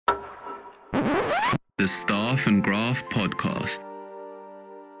The Staff and Graph Podcast.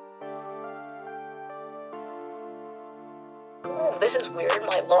 This is weird.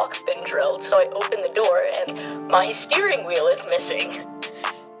 My lock's been drilled, so I open the door and my steering wheel is missing.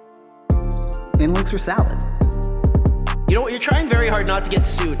 And links for salad. You know what? You're trying very hard not to get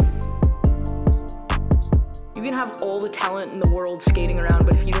sued. You can have all the talent in the world skating around,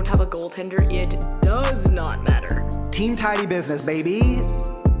 but if you don't have a goaltender, it does not matter. Team Tidy Business, baby.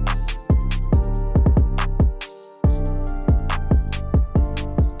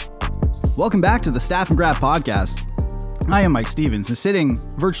 Welcome back to the Staff and Graph Podcast. I am Mike Stevens, and sitting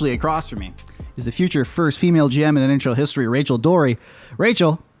virtually across from me is the future first female GM in NHL history, Rachel Dory.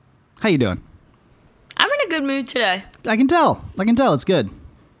 Rachel, how you doing? I'm in a good mood today. I can tell. It's good.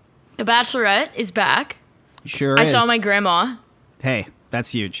 The Bachelorette is back. Sure I is. saw my grandma. Hey,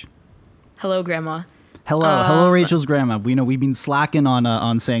 that's huge. Hello, Grandma. Hello, Rachel's grandma. We know we've been slacking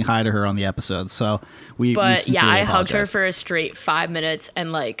on saying hi to her on the episodes, so we. But we yeah, I sincerely hugged her apologize. for a straight 5 minutes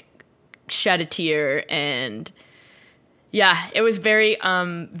and like shed a tear, and yeah, it was very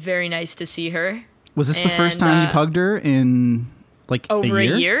nice to see her. Was this the first time you've hugged her in like Over a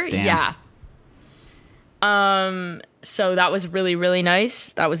year? Damn. Yeah. So that was really, really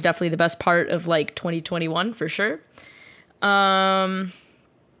nice. That was definitely the best part of like 2021 for sure. Yeah.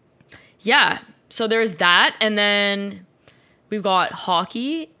 So there's that, and then we've got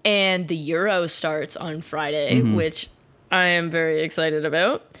hockey, and the Euro starts on Friday, which I am very excited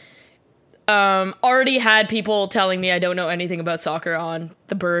about. Already had people telling me I don't know anything about soccer on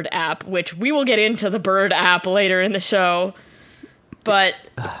the Bird app, which we will get into the Bird app later in the show. But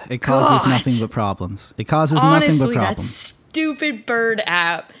It causes God. nothing but problems. It causes honestly, nothing but that problems. stupid Bird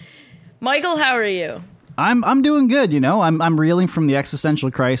app. Michael, how are you? I'm doing good, you know. I'm reeling from the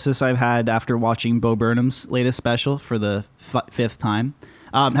existential crisis I've had after watching Bo Burnham's latest special for the fifth time.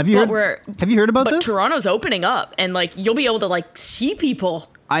 Have you heard about But this? Toronto's opening up, and like you'll be able to like see people.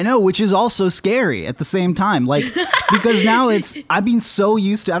 I know, which is also scary at the same time. Like, because now I've been so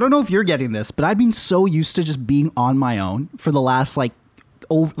used to, I don't know if you're getting this, but I've been so used to just being on my own for the last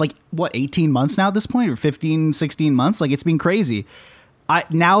 18 months now at this point, or 15, 16 months. Like, it's been crazy.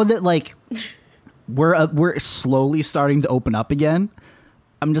 Now that like we're slowly starting to open up again,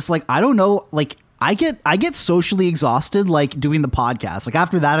 I'm just like, I don't know, like, I get socially exhausted, like, doing the podcast. Like,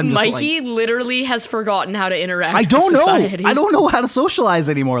 after that, I'm just Mikey literally has forgotten how to interact. I don't with know. society. I don't know how to socialize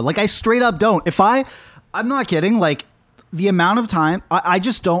anymore. Like, I straight up don't. I'm not kidding. Like, the amount of time, I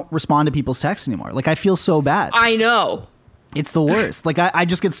just don't respond to people's texts anymore. Like, I feel so bad. I know. It's the worst. Like, I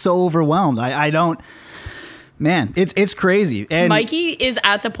just get so overwhelmed. I don't. Man, it's crazy. And Mikey is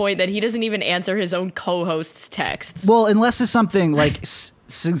at the point that he doesn't even answer his own co-host's texts. well, unless it's something like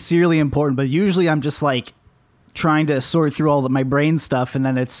sincerely important, but usually I'm just like trying to sort through all my brain stuff, and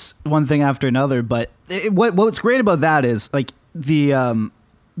then it's one thing after another. But what's great about that is like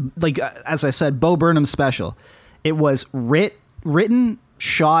as I said, Bo Burnham special. It was written,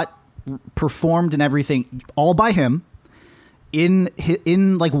 shot, performed, and everything all by him in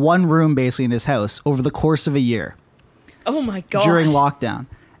like one room, basically in his house over the course of a year. Oh my god! During lockdown.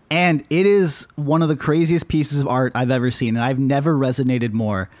 And it is one of the craziest pieces of art I've ever seen. And I've never resonated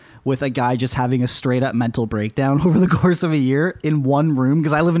more with a guy just having a straight up mental breakdown over the course of a year in one room.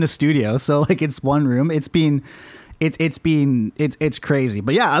 Because I live in a studio. So like it's one room. It's crazy.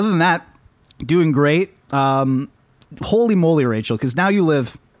 But yeah, other than that, doing great. Holy moly, Rachel. Because now you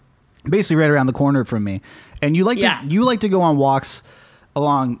live basically right around the corner from me. And you like to go on walks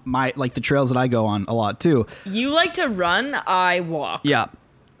along the trails that I go on a lot too. You like to run, I walk. Yeah.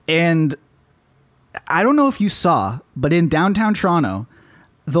 And I don't know if you saw, but in downtown Toronto,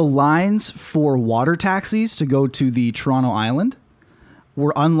 the lines for water taxis to go to the Toronto Island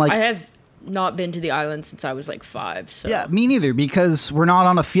were unlike... I have not been to the island since I was like 5. So. Yeah, me neither, because we're not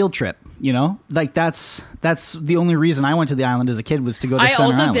on a field trip, you know? Like, that's the only reason I went to the island as a kid was to go to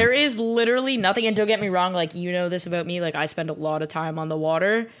Center Island. There is literally nothing, and don't get me wrong, like, you know this about me, like, I spend a lot of time on the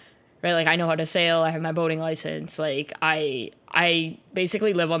water, right? Like, I know how to sail, I have my boating license, like, I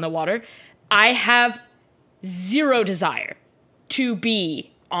basically live on the water. I have zero desire to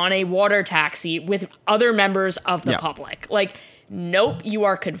be on a water taxi with other members of the public. Like, nope, you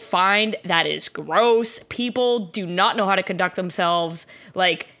are confined. That is gross. People do not know how to conduct themselves.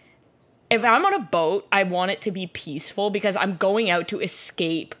 Like, if I'm on a boat, I want it to be peaceful because I'm going out to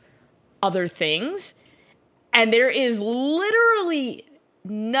escape other things. And there is literally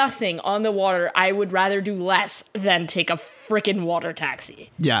nothing on the water I would rather do less than take a freaking water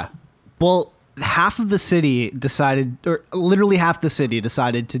taxi. Yeah. Well, half of the city decided, or literally half the city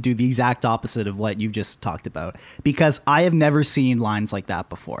decided to do the exact opposite of what you just talked about, because I have never seen lines like that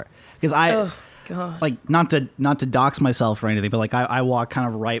before. Because God. like, not to dox myself or anything, but like I walk kind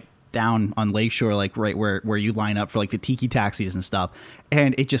of right down on Lakeshore, like right where you line up for like the tiki taxis and stuff,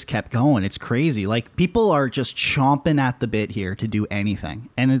 and it just kept going. It's crazy. Like, people are just chomping at the bit here to do anything,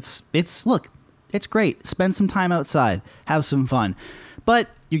 and it's look, it's great. Spend some time outside, have some fun, but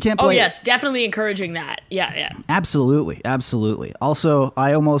you can't play. Oh yes, definitely encouraging that. Yeah. Absolutely. Also,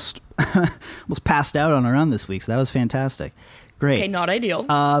 I almost passed out on a run this week, so that was fantastic. Great. Okay, not ideal.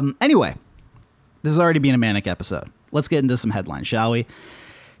 Anyway, this has already been a manic episode. Let's get into some headlines, shall we?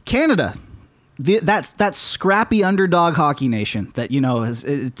 Canada, that scrappy underdog hockey nation that,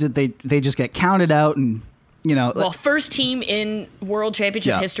 they just get counted out, and well, first team in World Championship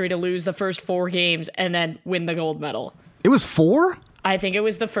Yeah. history to lose the first 4 games and then win the gold medal. it was 4. I think it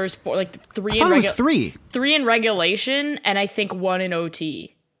was the first 4, like 3 I in thought it was 3. 3 in regulation, and I think 1 in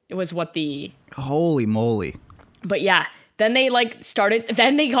OT. It was what the. Holy moly! But yeah, then they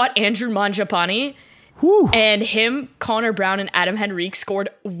Then they got Andrew Mangiapane. Whew. And him, Connor Brown, and Adam Henrique scored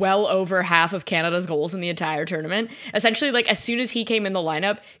well over half of Canada's goals in the entire tournament. Essentially, like, as soon as he came in the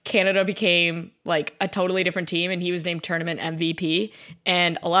lineup, Canada became like a totally different team, and he was named tournament MVP.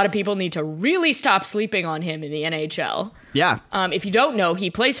 And a lot of people need to really stop sleeping on him in the NHL. Yeah. If you don't know,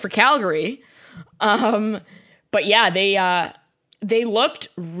 he plays for Calgary. But yeah, they looked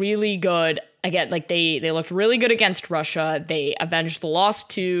really good. Again, like they looked really good against Russia. They avenged the loss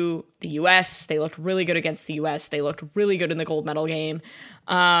to the US. They looked really good against the US. They looked really good in the gold medal game.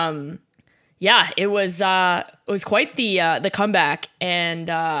 Yeah, it was quite the comeback. And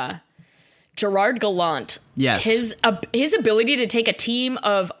Gerard Gallant, Yes. his ability to take a team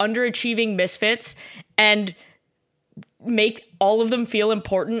of underachieving misfits and make all of them feel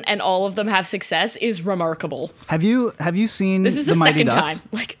important and all of them have success is remarkable. Have you seen This is the the Mighty second Ducks? time.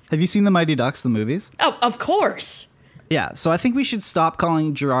 Like, Have you seen the Mighty Ducks, the movies? oh, of course. Yeah, so I think we should stop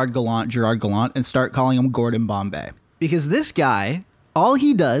calling Gerard Gallant and start calling him Gordon Bombay. Because this guy, all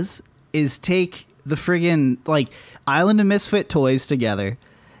he does is take the friggin' like Island of Misfit toys together.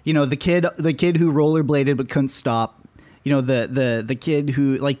 The kid who rollerbladed but couldn't stop. The kid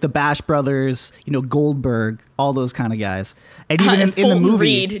who, like, the Bash Brothers, Goldberg, all those kind of guys. And even in the Fulton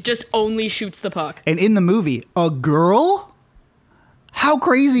movie, Reed just only shoots the puck. and in the movie, a girl? How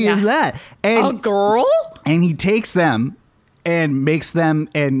crazy is Yeah. that? A girl? And he takes them and makes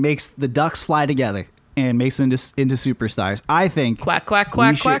the Ducks fly together and makes them into superstars. I think Quack, quack, we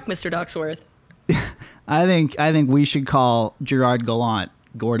quack, should- quack, Mr. Ducksworth. I think we should call Gerard Gallant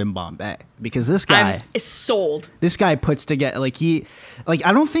Gordon Bombay, because this guy I'm sold. puts together,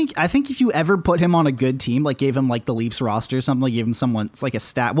 I think if you ever put him on a good team, like gave him like the Leafs roster or something, like gave him someone like a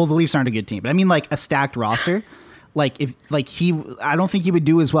stat. Well, the Leafs aren't a good team, but I mean like a stacked roster. I don't think he would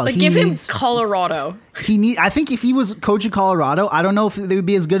do as well. Like, He give needs- him Colorado. I think if he was coach of Colorado, I don't know if they would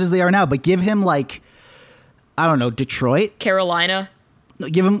be as good as they are now, but give him like, I don't know, Detroit. Carolina.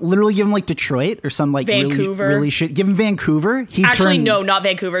 Give him like Detroit or some like Vancouver. really shit. Give him Vancouver. Actually, no, not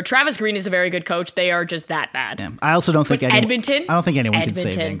Vancouver. Travis Green is a very good coach. They are just that bad. Yeah, I also don't think But Edmonton? I don't think anyone can say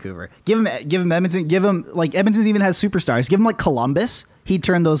Edmonton. Vancouver. Give him Edmonton. Give him like Edmonton even has superstars. Give him like Columbus. He'd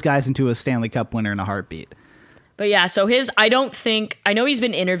turn those guys into a Stanley Cup winner in a heartbeat. But yeah, so I know he's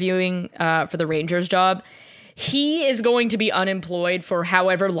been interviewing for the Rangers job. He is going to be unemployed for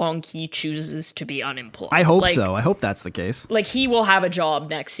however long he chooses to be unemployed. I hope so. I hope that's the case. Like, he will have a job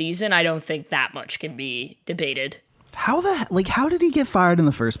next season. I don't think that much can be debated. How did he get fired in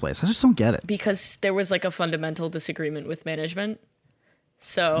the first place? I just don't get it. Because there was like a fundamental disagreement with management.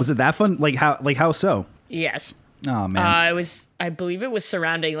 So Was it that fun? Like how so? yes. Oh man. I believe it was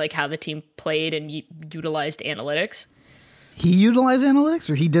surrounding like how the team played and utilized analytics. He utilized analytics,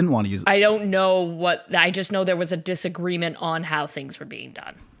 or he didn't want to use it? I don't know I just know there was a disagreement on how things were being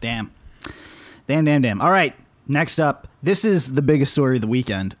done. Damn. All right. Next up, this is the biggest story of the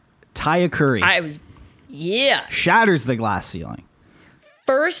weekend. Taya Curry shatters the glass ceiling.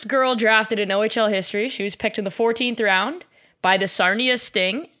 First girl drafted in OHL history. She was picked in the 14th round by the Sarnia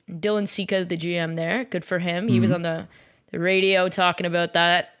Sting. Dylan Sika, the GM there. Good for him. He was on the radio talking about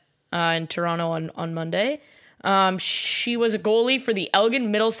that in Toronto on Monday. She was a goalie for the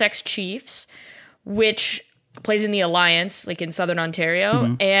Elgin Middlesex Chiefs, which plays in the Alliance, like in Southern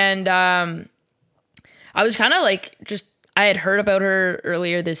Ontario. And I was kind of like, I had heard about her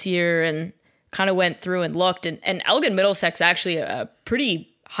earlier this year and kind of went through and looked. And Elgin Middlesex actually a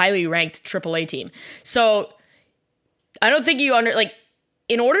pretty highly ranked AAA team. So I don't think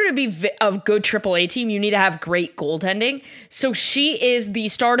in order to be a good AAA team, you need to have great goaltending. So she is the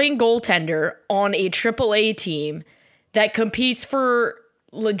starting goaltender on a AAA team that competes for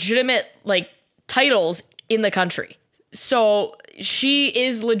legitimate like titles in the country. So she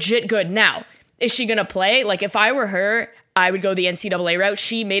is legit good. Now, is she going to play? Like if I were her, I would go the NCAA route.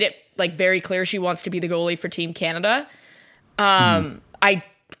 She made it like very clear she wants to be the goalie for Team Canada. I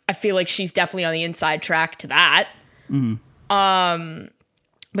feel like she's definitely on the inside track to that.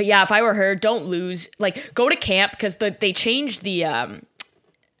 But yeah, if I were her, don't lose. Like, go to camp because they changed the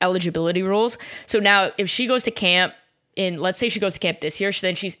eligibility rules. So now, if she goes to camp let's say she goes to camp this year,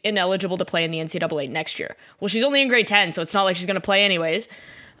 then she's ineligible to play in the NCAA next year. Well, she's only in grade 10, so it's not like she's going to play anyways.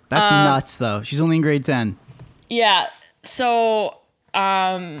 That's nuts, though. She's only in grade 10. Yeah. So,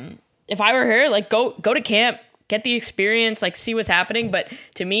 if I were her, like, go to camp, get the experience, like, see what's happening. But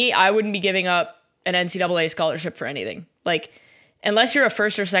to me, I wouldn't be giving up an NCAA scholarship for anything. Like, unless you're a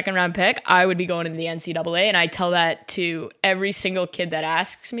first or second round pick, I would be going to the NCAA, and I tell that to every single kid that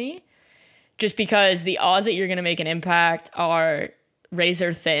asks me, just because the odds that you're going to make an impact are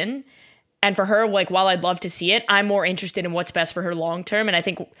razor thin. And for her, like, while I'd love to see it, I'm more interested in what's best for her long term, and I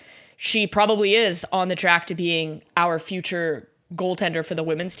think she probably is on the track to being our future goaltender for the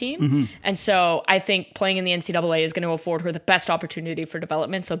women's team. And so I think playing in the NCAA is going to afford her the best opportunity for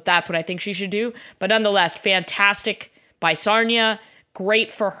development, so that's what I think she should do. But nonetheless, fantastic by Sarnia.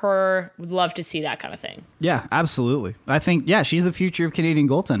 Great for her. Would love to see that kind of thing. Yeah, absolutely. I think, she's the future of Canadian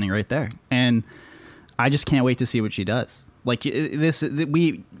goaltending right there. And I just can't wait to see what she does. Like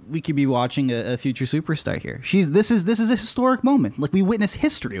we could be watching a future superstar here. This is a historic moment. Like we witnessed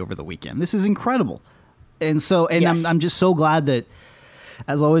history over the weekend. This is incredible. And so, Yes. I'm just so glad that,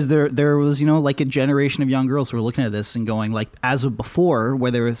 as always, there was, like a generation of young girls who were looking at this and going, like, as of before, where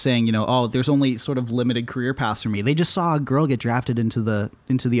they were saying, oh, there's only sort of limited career paths for me. They just saw a girl get drafted into the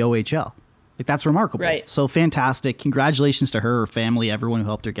OHL. Like, that's remarkable. Right. So fantastic. Congratulations to her family, everyone who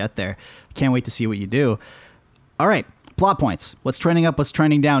helped her get there. Can't wait to see what you do. All right. Plot points. What's trending up? What's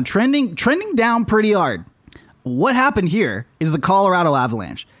trending down? Trending down pretty hard. What happened here is the Colorado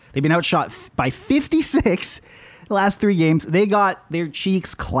Avalanche. They've been outshot by 56 the last 3 games. They got their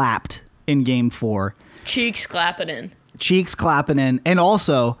cheeks clapped in game 4. Cheeks clapping in. And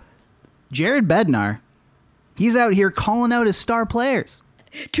also, Jared Bednar, he's out here calling out his star players.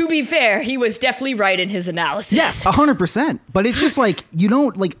 To be fair, he was definitely right in his analysis. Yes, 100%. But it's just like, you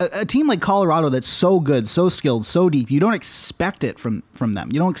don't, like, a team like Colorado that's so good, so skilled, so deep, you don't expect it from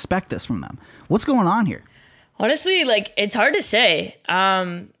them. You don't expect this from them. What's going on here? Honestly, like, it's hard to say.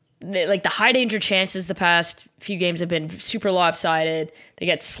 The high danger chances the past few games have been super lopsided. They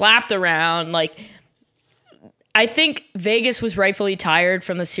get slapped around. Like, I think Vegas was rightfully tired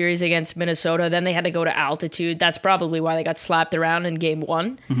from the series against Minnesota. Then they had to go to altitude. That's probably why they got slapped around in game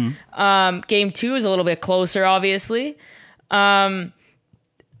 1. Game 2 is a little bit closer, obviously. And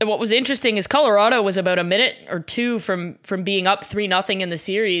what was interesting is Colorado was about a minute or 2 from being up 3-0 in the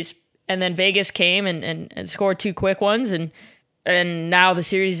series. And then Vegas came and scored 2 quick ones. And now the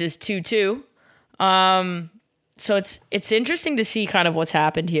series is 2-2. So it's interesting to see kind of what's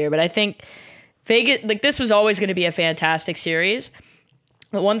happened here. But I think Vegas, like, this was always going to be a fantastic series.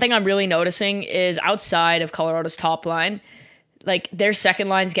 But one thing I'm really noticing is outside of Colorado's top line, like, their second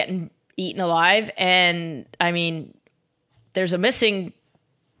line's getting eaten alive. And, I mean, there's a missing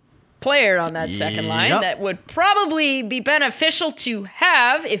player on that second line that would probably be beneficial to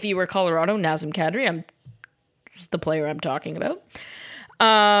have if you were Colorado. Nazem Kadri, the player I'm talking about.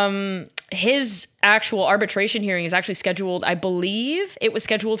 His actual arbitration hearing is actually scheduled, I believe it was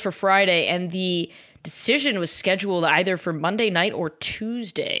scheduled for Friday, and the decision was scheduled either for Monday night or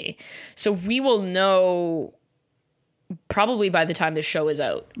Tuesday. So we will know probably by the time this show is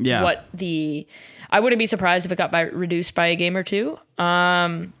out. Yeah. I wouldn't be surprised if it got reduced by a game or 2.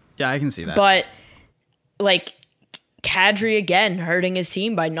 Yeah, I can see that. But, like, Kadri again hurting his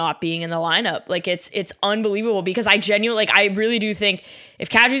team by not being in the lineup. Like, it's unbelievable, because I really do think if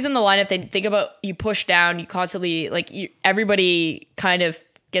Kadri's in the lineup, then think about, you push down, you constantly, like, everybody kind of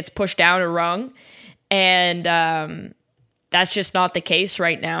gets pushed down a rung, and that's just not the case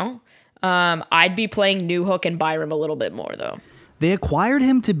right now. I'd be playing Newhook and Byram a little bit more, though. They acquired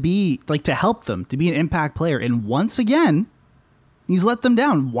him to help them, to be an impact player, and once again, he's let them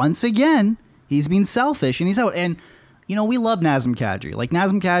down. Once again, he's been selfish, and he's out. And we love Nazem Kadri. Like,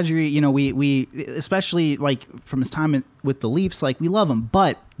 Nazem Kadri, we especially, like, from his time with the Leafs, like, we love him.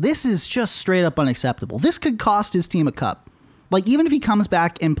 But this is just straight up unacceptable. This could cost his team a cup. Like, even if he comes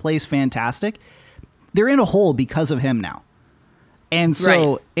back and plays fantastic, they're in a hole because of him now. And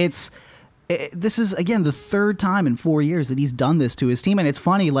so it's this is, again, the third time in 4 years that he's done this to his team. And it's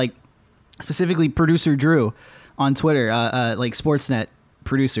funny, like, specifically producer Drew on Twitter, like Sportsnet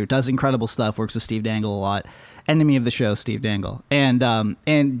producer, does incredible stuff, works with Steve Dangle a lot. Enemy of the show, Steve Dangle.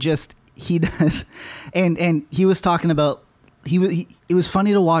 And just, he does, and he was talking about, it was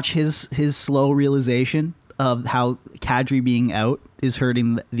funny to watch his slow realization of how Kadri being out is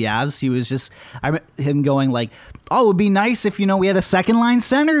hurting the Avs. He was just, him going like, oh, it would be nice if, we had a second line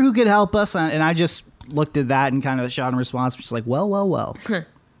center who could help us. And I just looked at that and kind of shot in response, just like, well.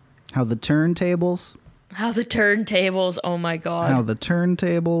 How the turntables. Oh my God. How the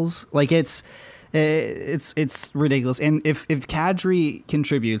turntables. Like it's ridiculous. And if Kadri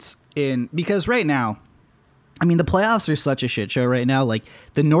contributes because right now, I mean, the playoffs are such a shit show right now. Like,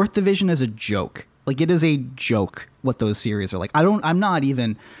 the North Division is a joke. Like, it is a joke what those series are like. I'm not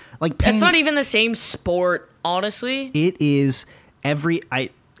even, like... It's not even the same sport, honestly. It is every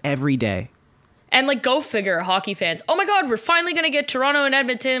day. And, like, go figure, hockey fans. Oh, my God, we're finally going to get Toronto and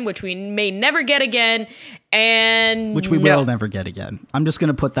Edmonton, which we may never get again. And which we will never get again. I'm just going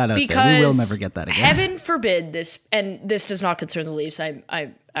to put that out there. We will never get that again. Heaven forbid this, and this does not concern the Leafs.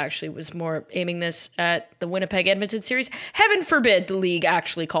 I actually was more aiming this at the Winnipeg-Edmonton series. Heaven forbid the league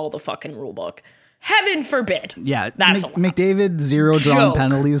actually call the fucking rule book. Heaven forbid. Yeah, that's McDavid 0 drawn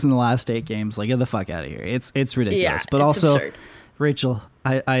penalties in the last 8 games. Like, get the fuck out of here. It's ridiculous. Yeah, but it's also, absurd. Rachel,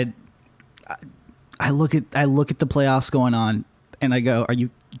 I look at the playoffs going on, and I go, are you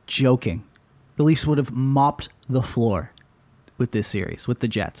joking? The Leafs would have mopped the floor with this series with the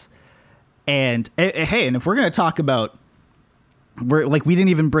Jets. And hey, and if we're gonna talk about, we didn't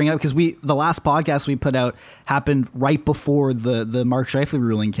even bring up, because the last podcast we put out happened right before the Mark Scheifele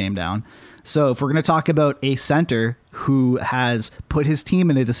ruling came down. So if we're gonna talk about a center who has put his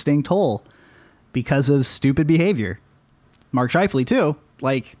team in a distinct hole because of stupid behavior, Mark Scheifele too.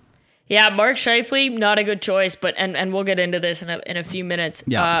 Like, yeah, Mark Scheifele, not a good choice, but and we'll get into this in a few minutes.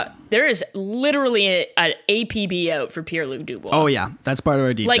 Yeah. There is literally an APB out for Pierre-Luc Dubois. Oh yeah, that's part of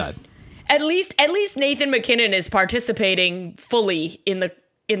our deep dive. At least Nathan McKinnon is participating fully in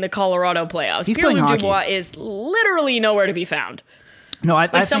the Colorado playoffs. He's playing hockey. Dubois is literally nowhere to be found. No,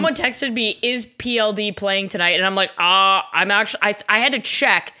 I someone texted me, "Is PLD playing tonight?" And I'm like, I'm actually. I had to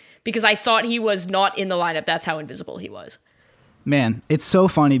check because I thought he was not in the lineup. That's how invisible he was. Man, it's so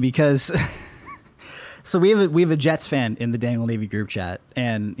funny because so we have a Jets fan in the Dangle Navy group chat,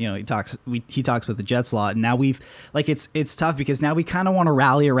 and he talks with the Jets a lot, and now it's tough because now we kind of want to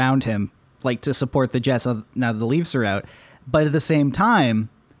rally around him, like, to support the Jets now that the Leafs are out, but at the same time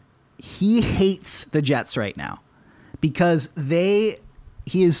he hates the Jets right now because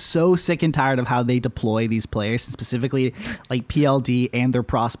he is so sick and tired of how they deploy these players, specifically like PLD and their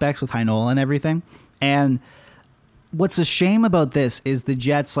prospects with Heinola and everything. And what's a shame about this is the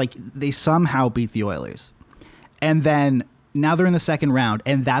Jets, like, they somehow beat the Oilers. And then now they're in the second round,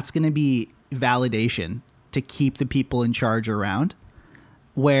 and that's going to be validation to keep the people in charge around,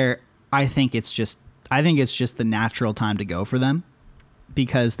 where I think it's just the natural time to go for them,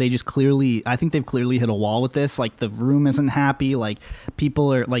 because I think they've clearly hit a wall with this. Like, the room isn't happy. Like,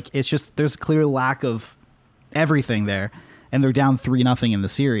 people are like, it's just, there's a clear lack of everything there, and they're down 3-0 in the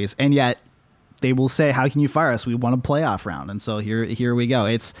series. And yet they will say, how can you fire us? We won a playoff round. And so here we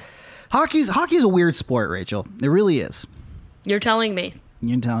go. Hockey's a weird sport, Rachel. It really is. You're telling me.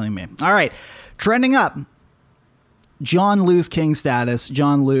 All right. Trending up. John Lu's king status.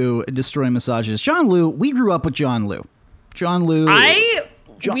 John Lu destroying massages. John Lu, we grew up with John Lu.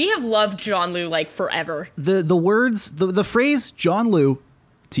 We have loved John Lu like forever. The phrase John Lu,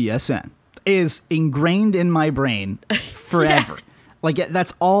 TSN, is ingrained in my brain forever. Yeah. Like,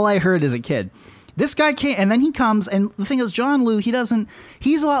 that's all I heard as a kid. This guy came, and then he comes, and the thing is, John Lu,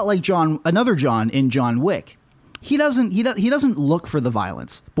 he's a lot like another John in John Wick. He doesn't look for the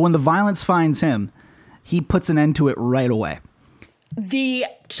violence, but when the violence finds him, he puts an end to it right away.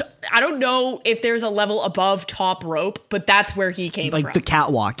 I don't know if there's a level above top rope, but that's where he came from. Like the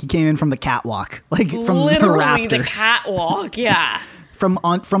catwalk. He came in from the catwalk. Like, from literally the rafters. The catwalk, yeah.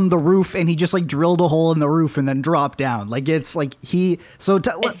 From the roof, and he just, like, drilled a hole in the roof and then dropped down. Like, it's like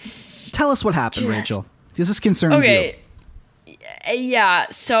tell us what happened, Rachel. Because this concerns you. Yeah,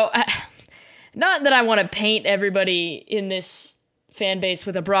 so not that I want to paint everybody in this fan base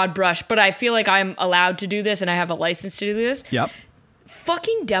with a broad brush, but I feel like I'm allowed to do this and I have a license to do this. Yep.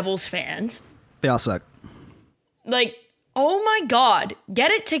 Fucking Devils fans. They all suck. Like, oh my God, get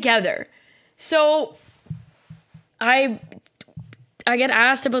it together. So I get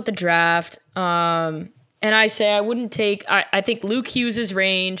asked about the draft, and I say I wouldn't take, I think Luke Hughes'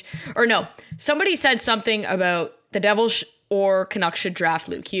 range, or no, somebody said something about the Devils or Canucks should draft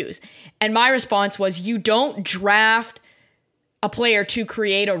Luke Hughes. And my response was, you don't draft a player to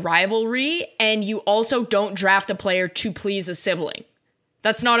create a rivalry, and you also don't draft a player to please a sibling.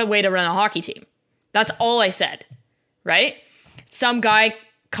 That's not a way to run a hockey team. That's all I said, right? Some guy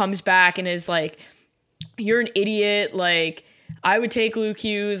comes back and is like, you're an idiot, like, I would take Luke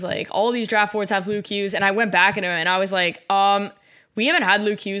Hughes, like, all these draft boards have Luke Hughes, and I went back and I was like, we haven't had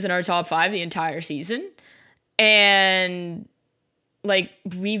Luke Hughes in our top 5 the entire season, and, like,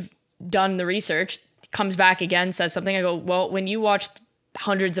 we've done the research. Comes back again, says something. I go, well, when you watch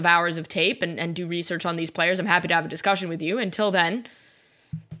hundreds of hours of tape and do research on these players, I'm happy to have a discussion with you. Until then,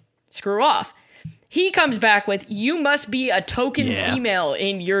 screw off. He comes back with, you must be a token female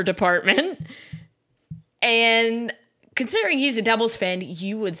in your department. And considering he's a Devils fan,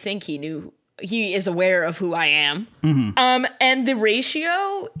 you would think he is aware of who I am. Mm-hmm. And the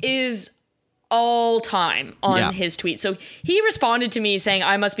ratio is all time on his tweet. So he responded to me saying,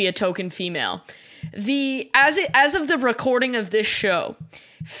 I must be a token female. As of the recording of this show,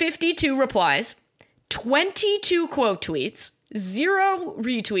 52 replies, 22 quote tweets, 0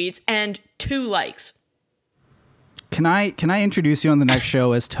 retweets, and 2 likes. Can I introduce you on the next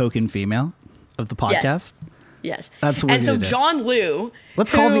show as token female of the podcast? Yes. That's what. And so John Liu.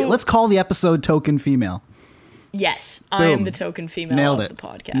 Let's call the episode token female. Yes, I am the token female of the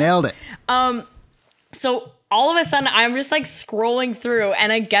podcast. Nailed it. So all of a sudden, I'm just like scrolling through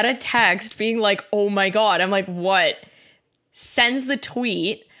and I get a text being like, oh my God. I'm like, what? Sends the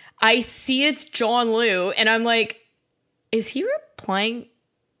tweet. I see it's John Liu and I'm like, is he replying?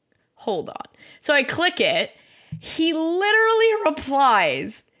 Hold on. So I click it. He literally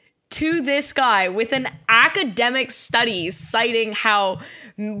replies to this guy with an academic study citing how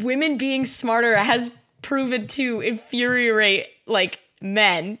women being smarter has proven to infuriate like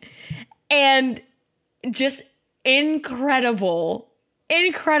men. And just incredible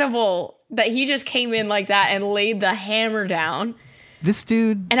that he just came in like that and laid the hammer down. This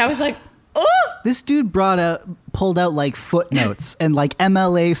dude. And I was like, oh. This dude pulled out like footnotes and like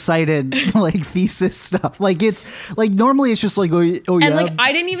MLA cited like thesis stuff. Like it's like normally it's just like, oh yeah. And like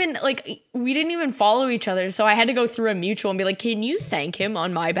I didn't even we didn't even follow each other. So I had to go through a mutual and be like, can you thank him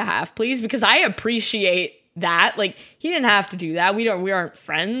on my behalf, please? Because I appreciate that. Like he didn't have to do that. We aren't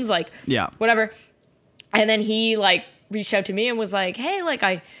friends. Like whatever. And then he like reached out to me and was like, hey,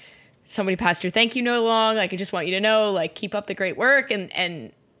 like somebody passed your thank you note along. Like I just want you to know, like keep up the great work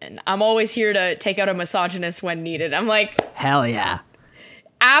and I'm always here to take out a misogynist when needed. I'm like, hell yeah.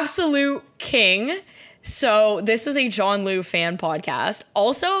 Absolute king. So this is a John Liu fan podcast.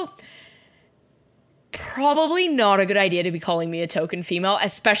 Also, probably not a good idea to be calling me a token female,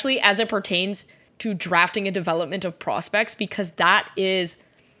 especially as it pertains to drafting and development of prospects, because that is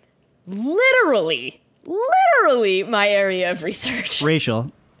literally my area of research.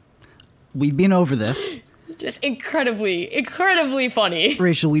 Rachel, we've been over this. Just incredibly funny.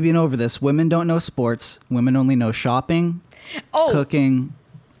 Rachel, we've been over this. Women don't know sports. Women only know shopping, cooking.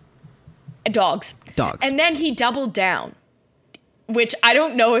 Dogs. And then he doubled down, which I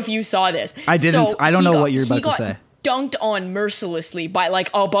don't know if you saw this. I didn't. So I don't know what you're about to say. Dunked on mercilessly by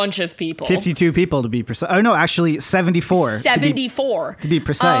like a bunch of people. 52 people to be precise. Oh no, actually 74. 74. To be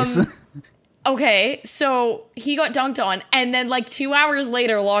precise. Okay, so he got dunked on, and then like 2 hours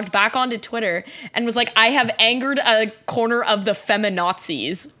later logged back onto Twitter and was like, I have angered a corner of the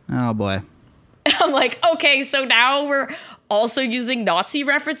feminazis. Oh boy. I'm like, okay, so now we're also using Nazi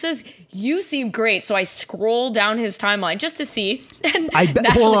references. You seem great. So I scroll down his timeline just to see. And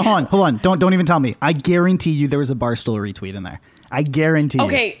hold on. Don't even tell me. I guarantee you there was a Barstool retweet in there. I guarantee you.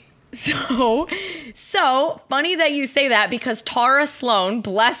 Okay. So funny that you say that, because Tara Sloan,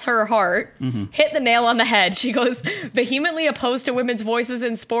 bless her heart, hit the nail on the head. She goes, vehemently opposed to women's voices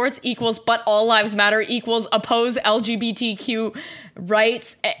in sports equals but all lives matter equals oppose LGBTQ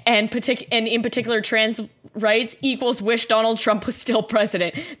rights and in particular trans rights equals wish Donald Trump was still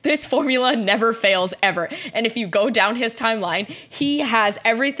president. This formula never fails ever. And if you go down his timeline, he has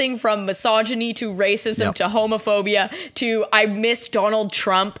everything from misogyny to racism to homophobia to I miss Donald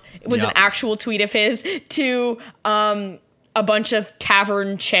Trump. It was an actual tweet of his, to a bunch of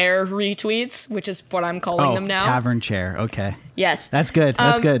tavern chair retweets, which is what I'm calling them now. Tavern chair. Okay. Yes. That's good.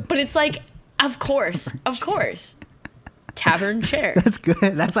 That's good. But it's like, of course. Tavern chair. That's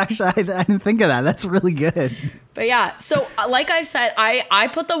good. That's actually, I didn't think of that. That's really good. But yeah, so like I've said, I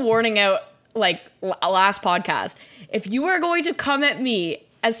put the warning out like last podcast. If you are going to come at me,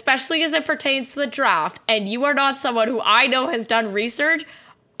 especially as it pertains to the draft, and you are not someone who I know has done research,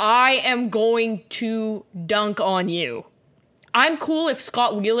 I am going to dunk on you. I'm cool if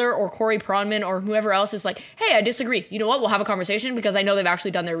Scott Wheeler or Corey Pronman or whoever else is like, hey, I disagree. You know what? We'll have a conversation because I know they've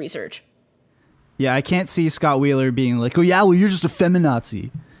actually done their research. Yeah, I can't see Scott Wheeler being like, oh yeah, well you're just a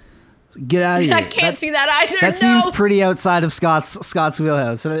feminazi. Get out of here. I can't see that either. That seems pretty outside of Scott's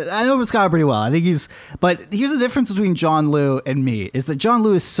wheelhouse. And I know Scott pretty well. I think but here's the difference between John Liu and me is that John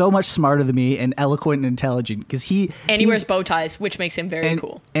Liu is so much smarter than me and eloquent and intelligent because he wears bow ties, which makes him very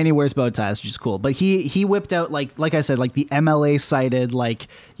cool. And he wears bow ties, which is cool. But he whipped out like I said, like the MLA cited, like,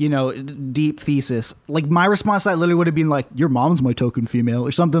 you know, deep thesis. Like my response to that literally would have been like, your mom's my token female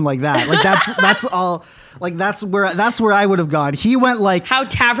or something like that. Like that's all. Like that's where I would have gone. He went like, how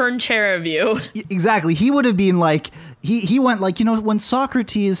tavern chair of you. Exactly. He would have been like, he went like, you know, when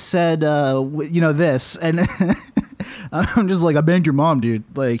Socrates said, you know, this, and I'm just like, I banged your mom, dude.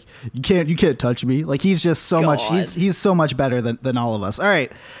 Like you can't touch me. Like he's just so much. He's so much better than all of us. All right.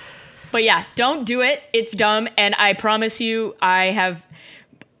 But yeah, don't do it. It's dumb. And I promise you, I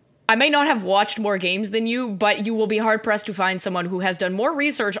may not have watched more games than you, but you will be hard-pressed to find someone who has done more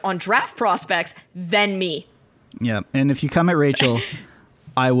research on draft prospects than me. Yeah, and if you come at Rachel,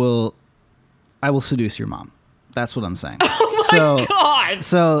 I will seduce your mom. That's what I'm saying. Oh my God!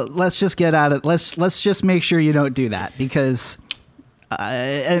 So let's just get at it. Let's just make sure you don't do that because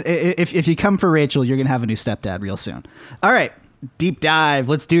if you come for Rachel, you're going to have a new stepdad real soon. All right, deep dive.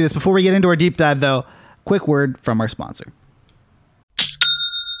 Let's do this. Before we get into our deep dive, though, quick word from our sponsor.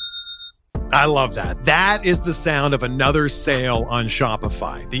 I love that. That is the sound of another sale on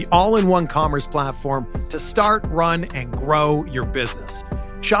Shopify, the all-in-one commerce platform to start, run, and grow your business.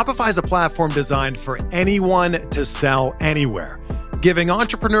 Shopify is a platform designed for anyone to sell anywhere, giving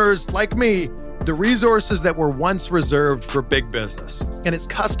entrepreneurs like me the resources that were once reserved for big business. And it's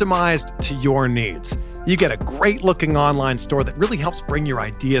customized to your needs. You get a great-looking online store that really helps bring your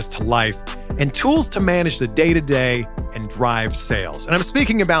ideas to life and tools to manage the day-to-day and drive sales. And I'm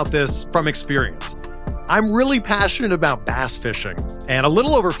speaking about this from experience. I'm really passionate about bass fishing. And a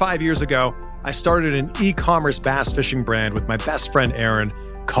little over 5 years ago, I started an e-commerce bass fishing brand with my best friend, Aaron,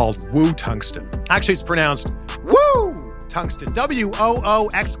 called Woo Tungsten. Actually, it's pronounced Woo Tungsten, W-O-O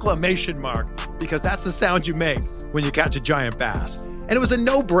exclamation mark, because that's the sound you make when you catch a giant bass. And it was a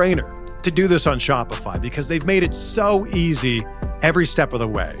no-brainer to do this on Shopify because they've made it so easy every step of the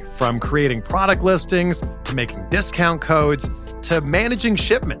way, from creating product listings to making discount codes to managing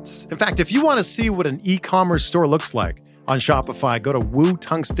shipments. In fact, if you want to see what an e-commerce store looks like on Shopify, go to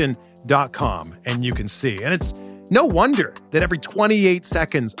wootungsten.com and you can see. And it's no wonder that every 28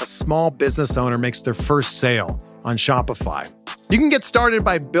 seconds, a small business owner makes their first sale on Shopify. You can get started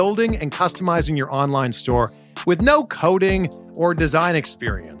by building and customizing your online store with no coding or design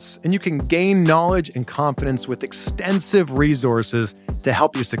experience, and you can gain knowledge and confidence with extensive resources to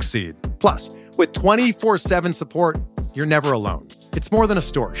help you succeed. Plus, with 24/7 support, you're never alone. It's more than a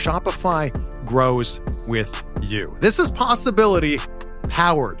store. Shopify grows with you. This is Possibility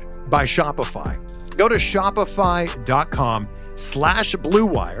powered by Shopify. Go to shopify.com/Blue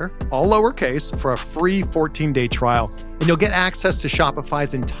Wire, all lowercase, for a free 14-day trial, and you'll get access to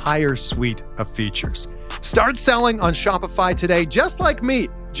Shopify's entire suite of features. Start selling on Shopify today, just like me,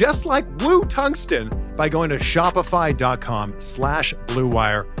 just like Woo Tungsten, by going to shopify.com/Blue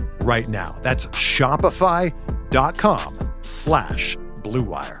Wire right now. That's shopify.com/Blue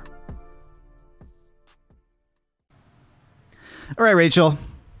Wire. All right, Rachel.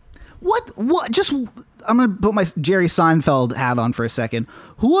 What? I'm going to put my Jerry Seinfeld hat on for a second.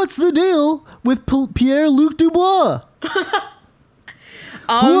 What's the deal with Pierre-Luc Dubois?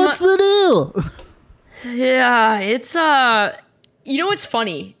 What's the deal? Yeah, it's you know what's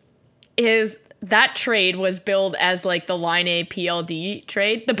funny is that trade was billed as like the Line A PLD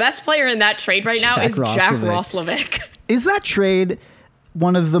trade. The best player in that trade right now is Jack Roslovic. Is that trade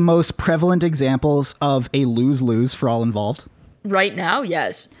one of the most prevalent examples of a lose-lose for all involved? Right now,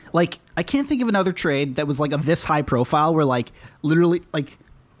 yes. Like, I can't think of another trade that was like of this high profile where like literally like,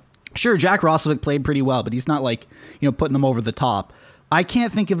 sure, Jack Roslovic played pretty well, but he's not like, you know, putting them over the top. I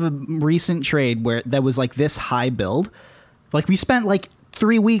can't think of a recent trade where that was like this high build. Like we spent like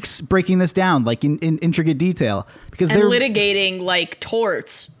 3 weeks breaking this down, like in intricate detail because they're litigating like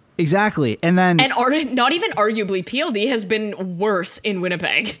torts. Exactly. And then, not even arguably, PLD has been worse in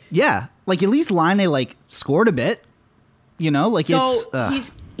Winnipeg. Yeah. Like at least Line like scored a bit, you know, like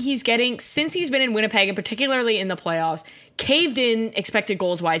he's getting, since he's been in Winnipeg and particularly in the playoffs, caved in expected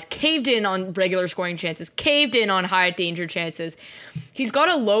goals wise, caved in on regular scoring chances, caved in on high danger chances. He's got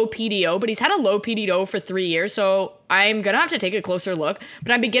a low PDO, but he's had a low PDO for 3 years. So I'm going to have to take a closer look,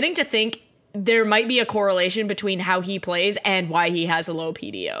 but I'm beginning to think there might be a correlation between how he plays and why he has a low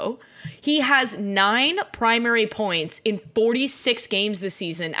PDO. He has 9 primary points in 46 games this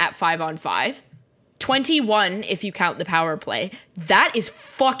season at 5-on-5. 21 if you count the power play. That is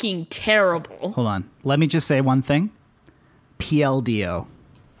fucking terrible. Hold on. Let me just say one thing. PLDO.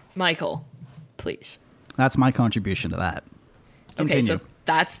 Michael, please. That's my contribution to that. Continue. Okay, so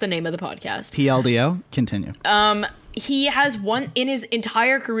that's the name of the podcast. PLDO. Continue. He has in his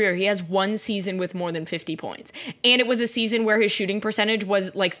entire career, he has 1 season with more than 50 points. And it was a season where his shooting percentage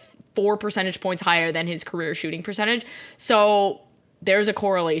was like 4 percentage points higher than his career shooting percentage. So there's a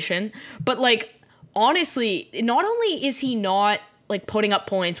correlation. But like, honestly, not only is he not like putting up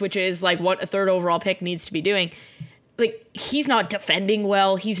points, which is like what a 3rd overall pick needs to be doing, like he's not defending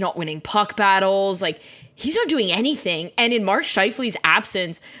well. He's not winning puck battles. Like he's not doing anything. And in Mark Scheifele's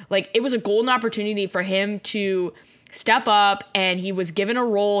absence, like it was a golden opportunity for him to step up, and he was given a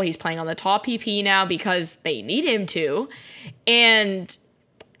role. He's playing on the top PP now because they need him to, and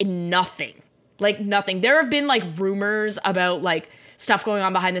nothing. There have been like rumors about like stuff going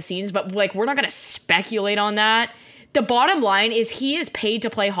on behind the scenes, but like we're not going to speculate on that. The bottom line is he is paid to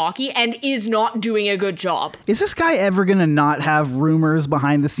play hockey and is not doing a good job. Is this guy ever going to not have rumors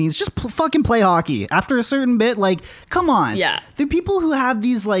behind the scenes? Just fucking play hockey. After a certain bit, like, come on. Yeah. The people who have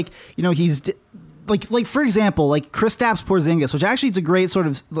these, like, you know, he's... Like for example, like Kristaps Porzingis, which actually it's a great sort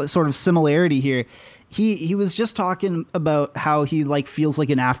of similarity here. He was just talking about how he like feels like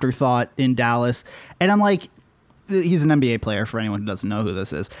an afterthought in Dallas, and I'm like, he's an NBA player for anyone who doesn't know who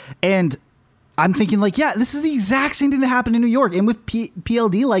this is, and I'm thinking like, yeah, this is the exact same thing that happened in New York, and with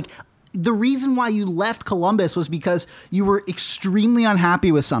PLD, like. The reason why you left Columbus was because you were extremely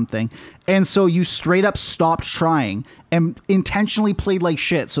unhappy with something. And so you straight up stopped trying and intentionally played like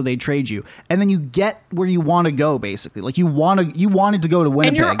shit so they trade you. And then you get where you want to go, basically. Like you wanted to go to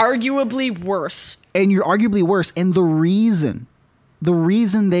Winnipeg. And you're arguably worse. And the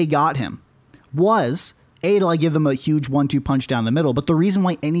reason they got him was A, to like give them a huge 1-2 punch down the middle. But the reason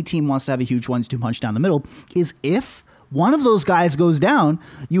why any team wants to have a huge 1-2 punch down the middle is if one of those guys goes down,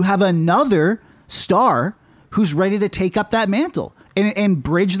 you have another star who's ready to take up that mantle and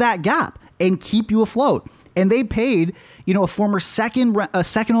bridge that gap and keep you afloat. And they paid, you know, a former second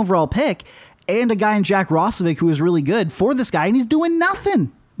overall pick and a guy in Jack Roslovic who was really good for this guy, and he's doing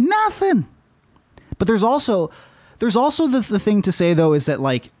nothing. But there's also the thing to say though is that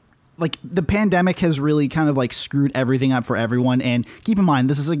like the pandemic has really kind of like screwed everything up for everyone. And keep in mind,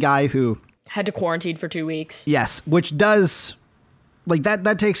 this is a guy who had to quarantine for 2 weeks. Yes, which does like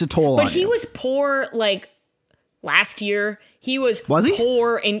that takes a toll on you. But he was poor like last year. He was he?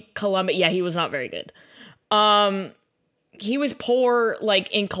 Poor in Columbus. Yeah, he was not very good. He was poor like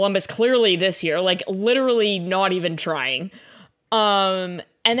in Columbus clearly this year, like literally not even trying. And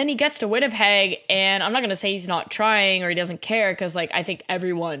then he gets to Winnipeg, and I'm not going to say he's not trying or he doesn't care, because like I think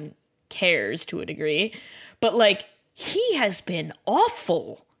everyone cares to a degree. But like he has been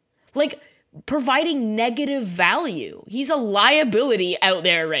awful. Like providing negative value. He's a liability out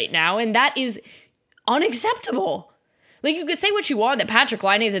there right now, and that is unacceptable. Like, you could say what you want that Patrick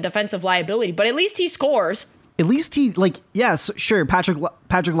Laine is a defensive liability, but at least he scores. At least he, like, yes, sure, Patrick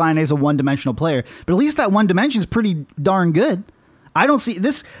Laine is a one-dimensional player, but at least that one dimension is pretty darn good. I don't see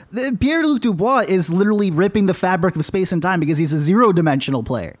this. Pierre-Luc Dubois is literally ripping the fabric of space and time because he's a zero-dimensional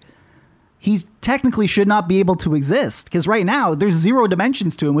player. He technically should not be able to exist, because right now there's 0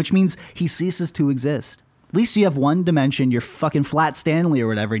 dimensions to him, which means he ceases to exist. At least you have one dimension, you're fucking Flat Stanley or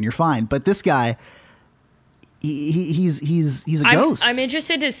whatever, and you're fine. But this guy, he's a ghost. I'm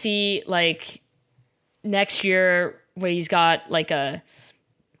interested to see like next year where he's got like a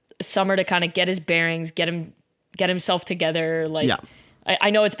summer to kind of get his bearings, get himself together. Like, yeah.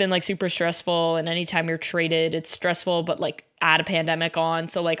 I know it's been like super stressful, and anytime you're traded, it's stressful, but like add a pandemic on.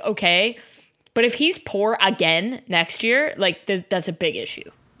 So like, okay. But if he's poor again next year, like that's a big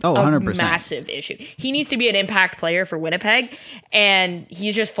issue. Oh, 100%. A massive issue. He needs to be an impact player for Winnipeg, and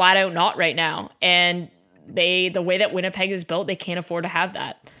he's just flat out not right now. And the way that Winnipeg is built, they can't afford to have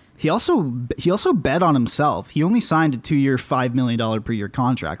that. He also bet on himself. He only signed a 2-year, $5 million per year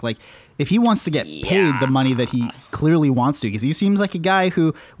contract. Like, if he wants to get paid the money that he clearly wants to, because he seems like a guy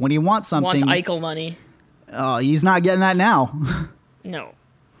who, when he wants something, wants Eichel money. Oh, he's not getting that now. No.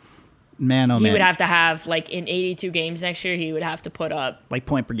 Man, he would have to have, like, in 82 games next year, he would have to put up like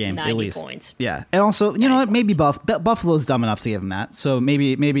point per game, 90 at least. Points. Yeah. And also, you know what? Maybe Buffalo's dumb enough to give him that. So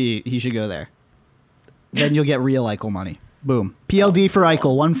maybe he should go there. Then you'll get real Eichel money. Boom. PLD for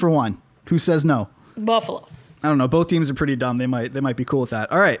Eichel, 1 for 1. Who says no? Buffalo. I don't know. Both teams are pretty dumb. They might be cool with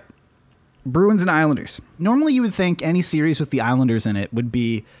that. All right. Bruins and Islanders. Normally you would think any series with the Islanders in it would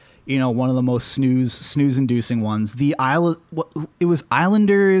be, one of the most snooze-inducing ones. It was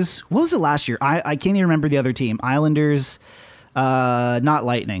Islanders. What was it last year? I can't even remember the other team. Islanders, not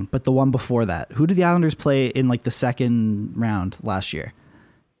Lightning, but the one before that. Who did the Islanders play in like the second round last year?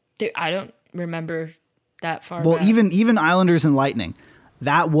 Dude, I don't remember that far. Well, back. even Islanders and Lightning,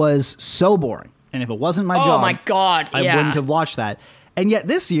 that was so boring. And if it wasn't my job, my God, I wouldn't have watched that. And yet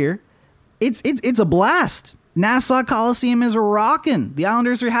this year, it's a blast. Nassau Coliseum is rocking. The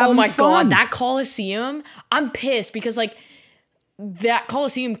Islanders are having fun. God, that Coliseum! I'm pissed because like that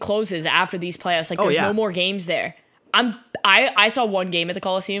Coliseum closes after these playoffs. Like there's no more games there. I saw one game at the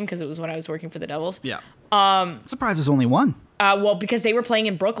Coliseum because it was when I was working for the Devils. Yeah. Surprised there's only one. Well, because they were playing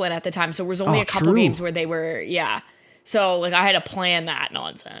in Brooklyn at the time, so there was only a couple games where they were. Yeah. So like I had to plan that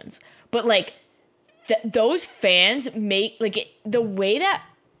nonsense, but like those fans make the way that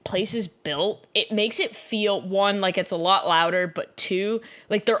place is built, it makes it feel, one, like it's a lot louder, but two,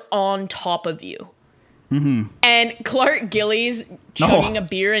 like they're on top of you. Mm-hmm. And Clark Gillies chugging a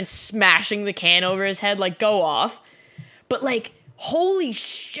beer and smashing the can over his head, like, go off. But like, holy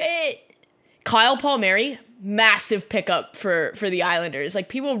shit. Kyle Palmieri, massive pickup for the Islanders. Like,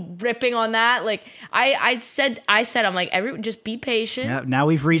 people ripping on that. Like, I said, I'm like, everyone just be patient. Yeah, now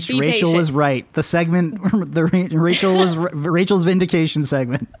we've reached Rachel was right. The segment, Rachel's vindication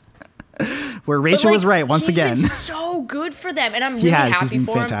segment, where Rachel was right once again. He's been so good for them, and I'm really happy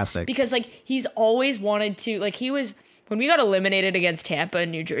for fantastic. him because like he's always wanted to. Like he was when we got eliminated against Tampa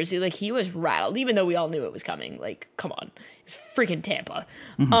in New Jersey. Like he was rattled, even though we all knew it was coming. Like, come on, it was freaking Tampa.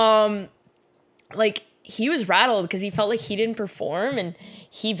 Mm-hmm. Like. He was rattled because he felt like he didn't perform, and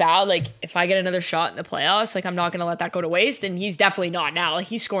he vowed, like, if I get another shot in the playoffs, like, I'm not going to let that go to waste, and he's definitely not now. Like,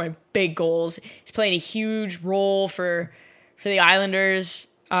 he's scoring big goals. He's playing a huge role for the Islanders.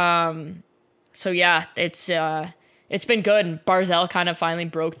 So, yeah, it's been good, and Barzal kind of finally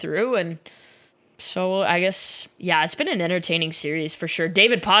broke through, and so I guess, yeah, it's been an entertaining series for sure.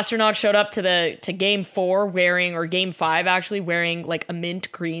 David Pastrnak showed up to Game 4 Game 5, actually, wearing, like, a mint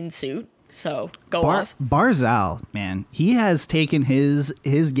green suit. So go off. Barzal, man, he has taken his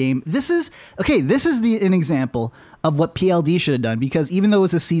game. This is an example of what PLD should have done, because even though it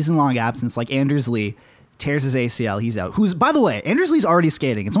was a season-long absence, like Anders Lee tears his ACL, he's out. Who's, by the way, Anders Lee's already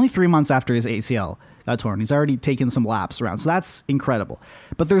skating. It's only 3 months after his ACL got torn. He's already taken some laps around, so that's incredible.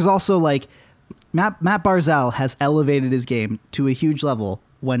 But there's also like Matt Barzal has elevated his game to a huge level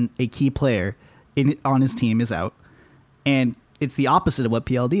when a key player on his team is out, and it's the opposite of what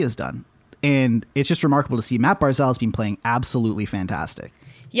PLD has done. And it's just remarkable to see. Matt Barzal has been playing absolutely fantastic.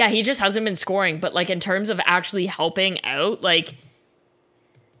 Yeah, he just hasn't been scoring, but like in terms of actually helping out, like,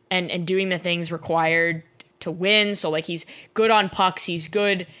 and doing the things required to win. So like he's good on pucks, he's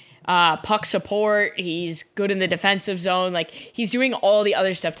good puck support, he's good in the defensive zone. Like he's doing all the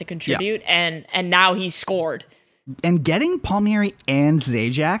other stuff to contribute, and now he's scored. And getting Palmieri and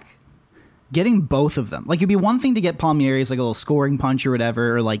Zajac. Getting both of them. Like, it'd be one thing to get Palmieri as like a little scoring punch or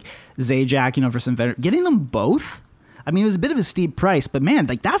whatever, or like Zajac, for some veteran. Getting them both, I mean, it was a bit of a steep price, but man,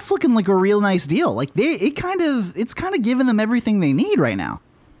 like that's looking like a real nice deal. Like it's kind of giving them everything they need right now.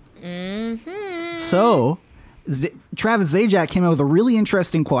 Mm-hmm. So, Travis Zajac came out with a really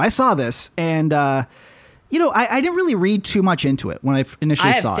interesting quote. I saw this, and I didn't really read too much into it when I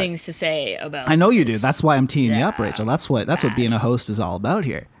initially saw it. I have things to say about. I know you do. That's why I'm teeing you up, Rachel. That's what being a host is all about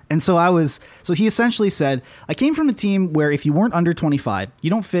here. And so he essentially said, I came from a team where if you weren't under 25, you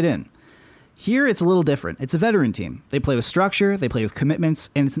don't fit in. Here, it's a little different. It's a veteran team. They play with structure, they play with commitments,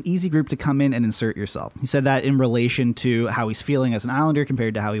 and it's an easy group to come in and insert yourself. He said that in relation to how he's feeling as an Islander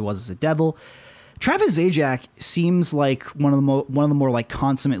compared to how he was as a Devil. Travis Zajac seems like one of the more like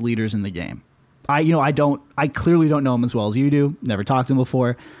consummate leaders in the game. I clearly don't know him as well as you do. Never talked to him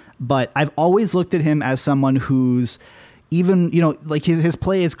before, but I've always looked at him as someone who's even, like his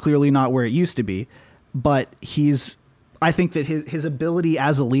play is clearly not where it used to be, but I think that his ability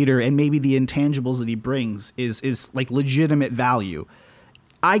as a leader and maybe the intangibles that he brings is like legitimate value.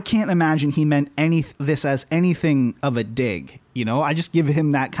 I can't imagine he meant this as anything of a dig. I just give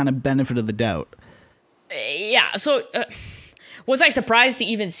him that kind of benefit of the doubt. Yeah. So was I surprised to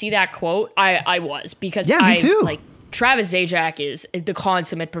even see that quote? I was, because me too. Like Travis Zajac is the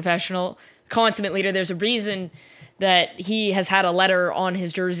consummate professional, consummate leader. There's a reason that he has had a letter on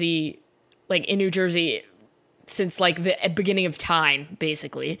his jersey, like in New Jersey, since like the beginning of time,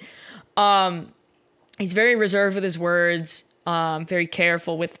 basically. He's very reserved with his words, very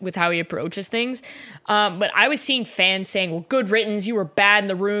careful with how he approaches things. But I was seeing fans saying, well, good riddance, you were bad in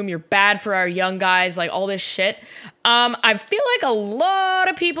the room, you're bad for our young guys, like all this shit. I feel like a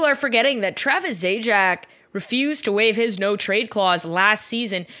lot of people are forgetting that Travis Zajac refused to waive his no trade clause last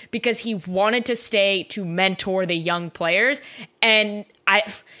season because he wanted to stay to mentor the young players. And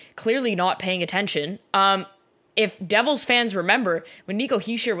I clearly not paying attention. If Devils fans remember, when Nico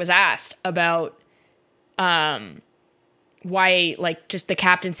Hischier was asked about why, like, just the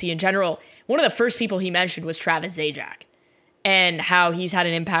captaincy in general, one of the first people he mentioned was Travis Zajac and how he's had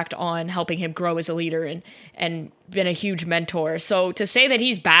an impact on helping him grow as a leader and been a huge mentor. So to say that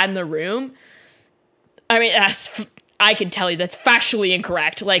he's bad in the room, I mean, I can tell you that's factually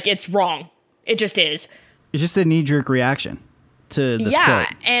incorrect. Like, it's wrong. It just is. It's just a knee-jerk reaction to this quote.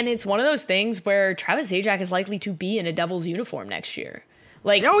 And it's one of those things where Travis Zajac is likely to be in a Devils uniform next year.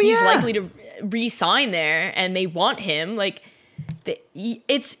 Like, he's likely to re-sign there, and they want him. Like,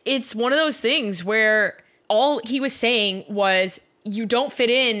 it's one of those things where all he was saying was, you don't fit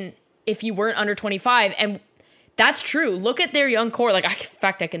in if you weren't under 25, and that's true. Look at their young core. Like, in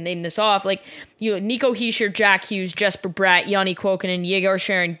fact, I can name this off. Like, Nico Hischier, Jack Hughes, Jesper Bratt, Yanni Kuokkanen, Yegor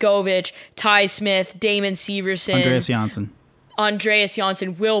Sharangovich, Ty Smith, Damon Severson, Andreas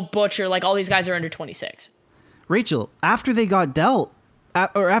Janssen, Will Butcher. Like, all these guys are under 26. Rachel, after they got dealt,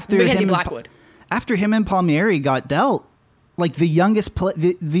 after him and Palmieri got dealt, like, the youngest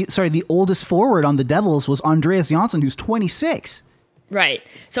the oldest forward on the Devils was Andreas Janssen, who's 26. Right.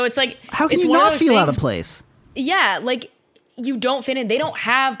 So it's like, how can you not feel out of place? Yeah, like, you don't fit in. They don't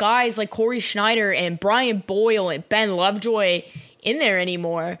have guys like Corey Schneider and Brian Boyle and Ben Lovejoy in there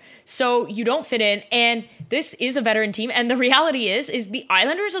anymore. So you don't fit in. And this is a veteran team. And the reality is the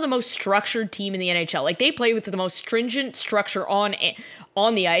Islanders are the most structured team in the NHL. Like, they play with the most stringent structure on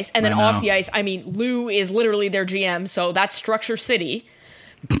the ice. And then off the ice, I mean, Lou is literally their GM. So that's Structure City.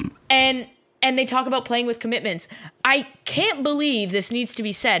 And they talk about playing with commitments. I can't believe this needs to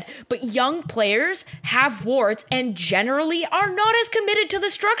be said, but young players have warts and generally are not as committed to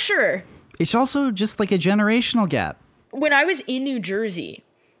the structure. It's also just like a generational gap. When I was in New Jersey,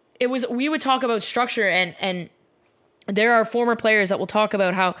 we would talk about structure, and there are former players that will talk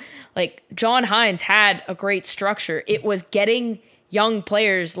about how, like, John Hines had a great structure. It was getting young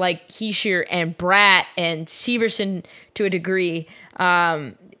players like Hischier and Bratt and Severson to a degree,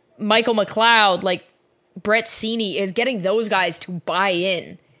 Michael McLeod, like Brett Seney, is getting those guys to buy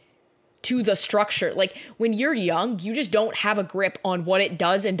in to the structure. Like, when you're young, you just don't have a grip on what it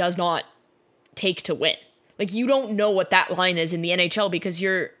does and does not take to win. Like, you don't know what that line is in the NHL because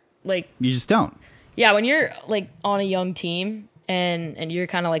you're, like... You just don't. Yeah, when you're, like, on a young team and you're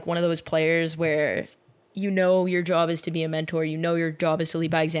kind of like one of those players where you know your job is to be a mentor, you know your job is to lead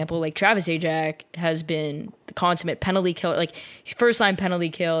by example. Like, Travis Zajac has been the consummate penalty killer. Like, first line penalty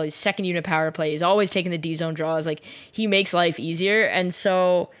kill, he's second unit power play, he's always taking the D zone draws. Like, he makes life easier. And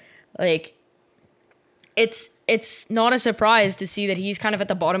so, like, it's not a surprise to see that he's kind of at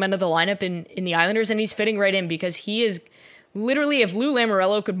the bottom end of the lineup in the Islanders, and he's fitting right in because he is literally, if Lou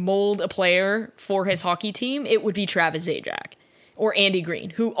Lamoriello could mold a player for his hockey team, it would be Travis Zajac. Or Andy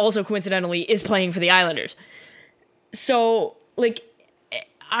Green, who also coincidentally is playing for the Islanders. So, like,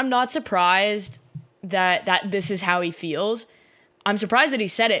 I'm not surprised that this is how he feels. I'm surprised that he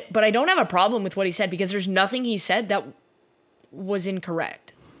said it, but I don't have a problem with what he said because there's nothing he said that was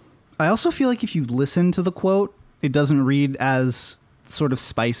incorrect. I also feel like if you listen to the quote, it doesn't read as sort of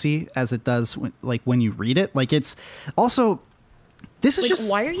spicy as it does when you read it. Like, it's also, this is, like, just...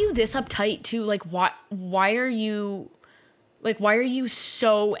 Why are you this uptight too? Like, why are you... Like, why are you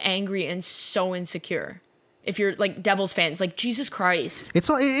so angry and so insecure? If you're, like, Devils fans, like, Jesus Christ.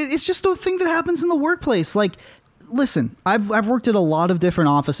 It's just a thing that happens in the workplace. Like, listen, I've worked at a lot of different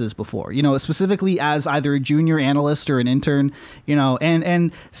offices before, you know, specifically as either a junior analyst or an intern, you know,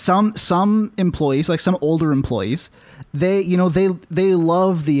 and some employees, like some older employees, they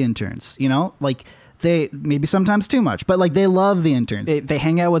love the interns, you know, like, they maybe sometimes too much, but, like, they love the interns. They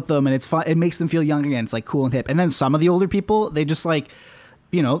hang out with them and it's fun. It makes them feel young again. It's, like, cool and hip. And then some of the older people, they just, like,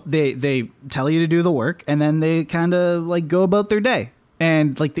 you know, they tell you to do the work and then they kind of, like, go about their day.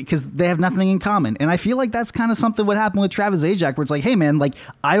 And, like, because they have nothing in common. And I feel like that's kind of something what happened with Travis Zajac, where it's like, hey, man, like,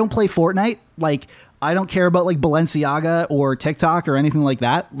 I don't play Fortnite. Like, I don't care about, like, Balenciaga or TikTok or anything like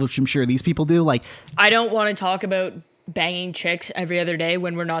that, which I'm sure these people do. Like, I don't want to talk about banging chicks every other day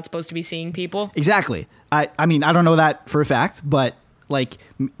when we're not supposed to be seeing people. Exactly. I mean, I don't know that for a fact, but, like,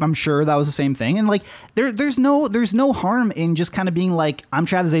 I'm sure that was the same thing. And, like, there's no harm in just kind of being like, I'm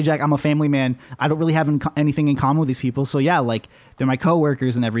Travis Zajac, I'm a family man, I don't really have anything in common with these people, so yeah, like, they're my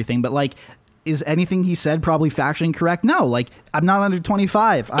coworkers and everything. But, like, is anything he said probably factually correct? No, like I'm not under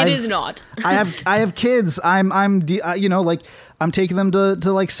 25. It is not. I have kids. I'm taking them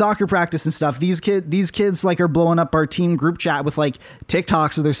to like soccer practice and stuff. These kids like are blowing up our team group chat with like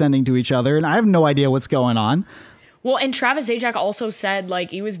TikToks that they're sending to each other, and I have no idea what's going on. Well, and Travis Zajac also said,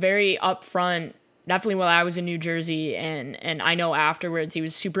 like, he was very upfront, definitely while I was in New Jersey, and I know afterwards he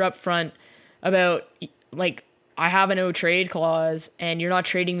was super upfront about, like, I have a no trade clause, and you're not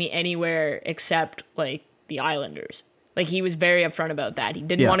trading me anywhere except, like, the Islanders. Like, he was very upfront about that. He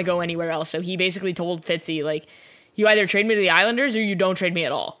didn't want to go anywhere else, so he basically told Fitzy, like, you either trade me to the Islanders or you don't trade me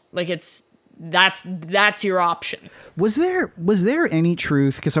at all. Like, that's your option. Was there any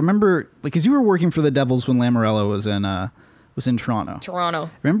truth? Because I remember, like, because you were working for the Devils when Lamoriello was in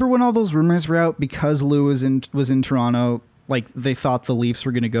Toronto. Remember when all those rumors were out because Lou was in Toronto? Like, they thought the Leafs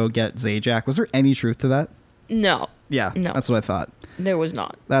were going to go get Zajac. Was there any truth to that? No. Yeah, no. That's what I thought. There was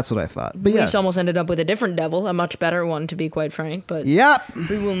not. That's what I thought. But Leafs almost ended up with a different Devil, a much better one, to be quite frank. But yep,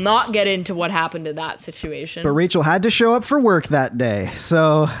 we will not get into what happened to that situation. But Rachel had to show up for work that day,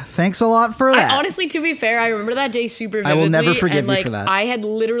 so thanks a lot for that. Honestly, to be fair, I remember that day super vividly. I will never forgive you for that. I had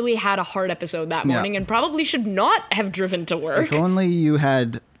literally had a heart episode that morning and probably should not have driven to work. If only you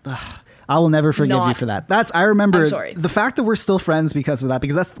had... I will never forgive you for that. I remember the fact that we're still friends because of that,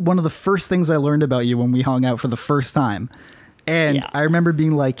 because that's one of the first things I learned about you when we hung out for the first time. And I remember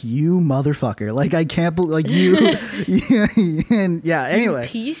being like, you motherfucker. Like, I can't believe, like, you. And yeah, anyway. You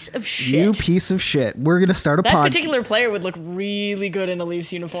piece of shit. You piece of shit. We're going to start a podcast. That particular player would look really good in a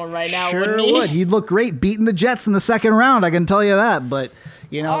Leafs uniform right now, sure wouldn't he? Would. He'd look great beating the Jets in the second round, I can tell you that. But,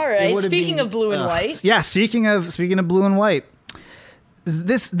 you know. All right, speaking of blue and white. Yeah, speaking of blue and white.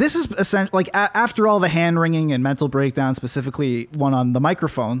 This is essentially, like, after all the hand-wringing and mental breakdown, specifically one on the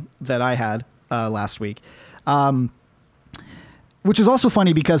microphone that I had last week, which is also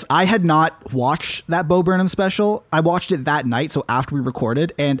funny because I had not watched that Bo Burnham special. I watched it that night, so after we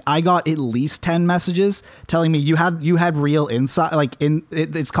recorded, and I got at least 10 messages telling me you had real inside, like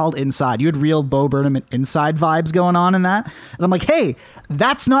it's called Inside. You had real Bo Burnham and Inside vibes going on in that, and I'm like, hey,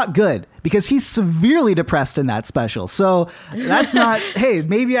 that's not good because he's severely depressed in that special. So that's not. Hey,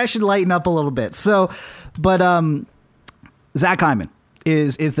 maybe I should lighten up a little bit. So, but Zach Hyman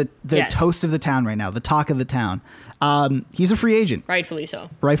is the toast of the town right now, the talk of the town. He's a free agent. Rightfully so.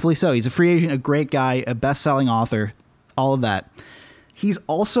 He's a free agent, a great guy, a best-selling author, all of that. He's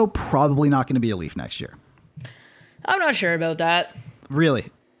also probably not going to be a Leaf next year. I'm not sure about that. Really?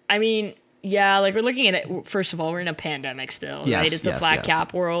 I mean, yeah, like, we're looking at it. First of all, we're in a pandemic still, right? It's a flat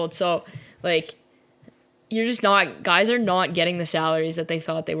cap world. So, like, guys are not getting the salaries that they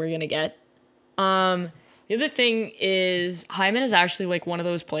thought they were going to get. The other thing is Hyman is actually, like, one of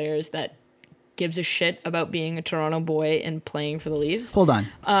those players that gives a shit about being a Toronto boy and playing for the Leafs. Hold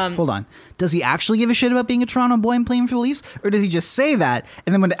on. Does he actually give a shit about being a Toronto boy and playing for the Leafs? Or does he just say that,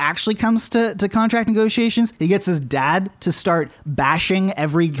 and then when it actually comes to contract negotiations, he gets his dad to start bashing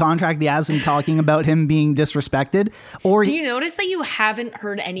every contract he has and talking about him being disrespected? Or do you notice that you haven't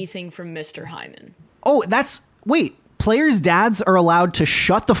heard anything from Mr. Hyman? Oh, wait, players' dads are allowed to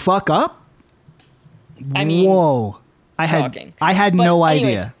shut the fuck up? I mean, whoa. I had no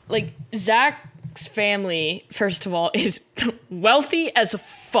idea. Like, Zach's family, first of all, is wealthy as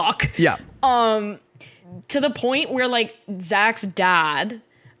fuck. Yeah. To the point where, like, Zach's dad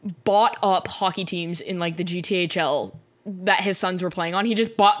bought up hockey teams in, like, the GTHL that his sons were playing on. He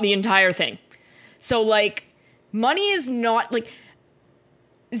just bought the entire thing. So, like, money is not, like,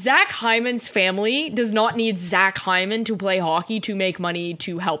 Zach Hyman's family does not need Zach Hyman to play hockey to make money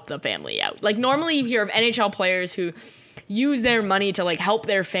to help the family out. Like, normally you hear of NHL players who use their money to, like, help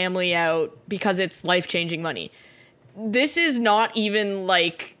their family out because it's life-changing money. This is not even,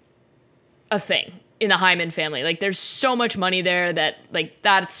 like, a thing in the Hyman family. Like, there's so much money there that, like,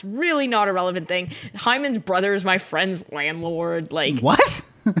 that's really not a relevant thing. Hyman's brother is my friend's landlord. Like, what?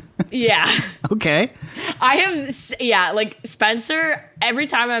 Yeah. Okay. Like, Spencer, every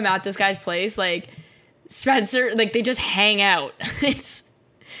time I'm at this guy's place, like, Spencer, like, they just hang out. It's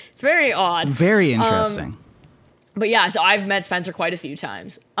very odd. Very interesting. But yeah, so I've met Spencer quite a few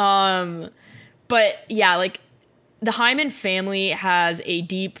times. But yeah, like, the Hyman family has a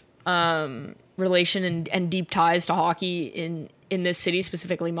deep relation and deep ties to hockey in this city,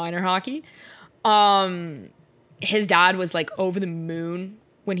 specifically minor hockey. His dad was, like, over the moon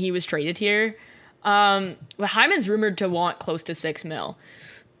when he was traded here. But Hyman's rumored to want close to $6 million.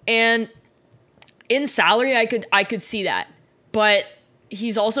 And in salary, I could see that. But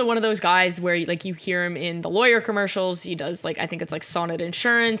he's also one of those guys where, like, you hear him in the lawyer commercials. He does, like, I think it's like Sonnet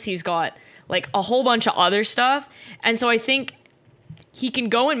Insurance. He's got, like, a whole bunch of other stuff. And so I think he can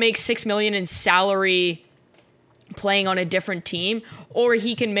go and make $6 million in salary playing on a different team, or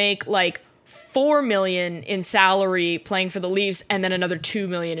he can make like $4 million in salary playing for the Leafs and then another $2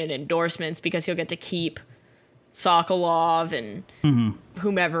 million in endorsements because he'll get to keep Sokolov and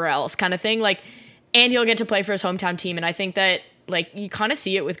whomever else kind of thing. Like, and he'll get to play for his hometown team. And I think that like you kind of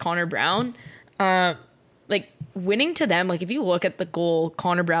see it with Connor Brown. Like winning to them, like if you look at the goal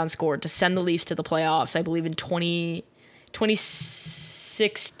Connor Brown scored to send the Leafs to the playoffs, I believe in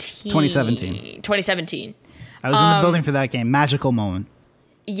 2017. I was in the building for that game. Magical moment.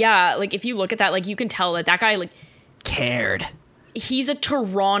 Yeah, like if you look at that, like you can tell that guy like Cared. He's a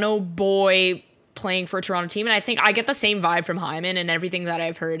Toronto boy playing for a Toronto team, and I think I get the same vibe from Hyman, and everything that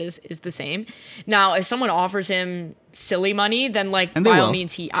I've heard is the same. Now, if someone offers him silly money, then like by all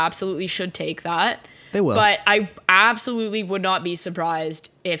means he absolutely should take that. They will. But I absolutely would not be surprised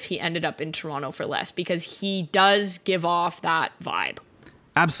if he ended up in Toronto for less, because he does give off that vibe.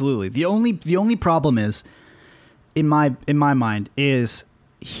 Absolutely. The only problem is in my mind is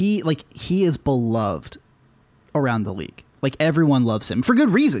he is beloved around the league. Like everyone loves him for good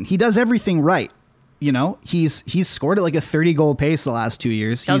reason. He does everything right. You know, he's scored at like a 30-goal pace the last 2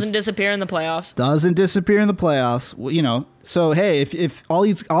 years. Doesn't disappear in the playoffs. Well, you know, so hey, if all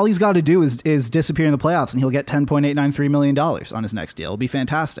he's got to do is disappear in the playoffs, and he'll get $10.893 million on his next deal. It'll be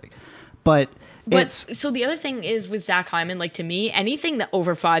fantastic. But so the other thing is with Zach Hyman, like to me, anything that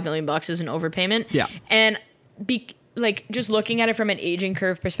over $5 million is an overpayment. Yeah. And like just looking at it from an aging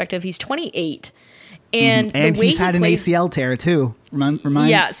curve perspective, he's 28. And he's had an ACL tear too. Remind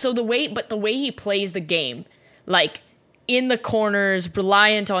yeah, so the way he plays the game, like in the corners,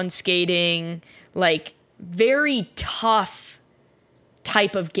 reliant on skating, like very tough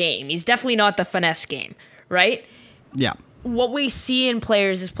type of game. He's definitely not the finesse game, right? Yeah. What we see in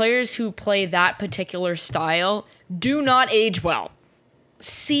players is players who play that particular style do not age well.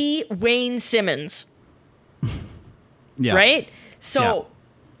 See Wayne Simmons. Yeah. Right? So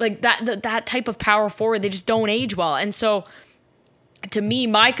like that type of power forward, they just don't age well. And so to me,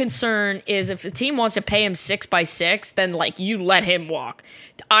 my concern is if the team wants to pay him 6x6, then like you let him walk.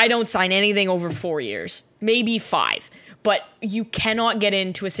 I don't sign anything over 4 years, maybe 5. But you cannot get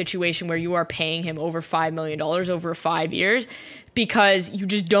into a situation where you are paying him over $5 million over 5 years, because you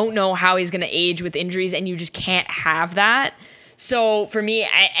just don't know how he's going to age with injuries, and you just can't have that. So for me,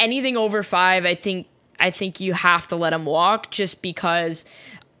 anything over 5, I think you have to let him walk, just because.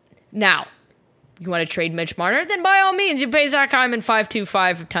 Now, you want to trade Mitch Marner? Then by all means, you pay Zach Hyman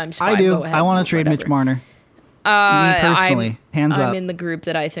 525 times 5. I do. I want to trade Mitch Marner. Me personally, hands up. I'm in the group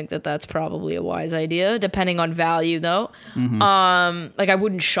that I think that that's probably a wise idea, depending on value, though. Mm-hmm. Like I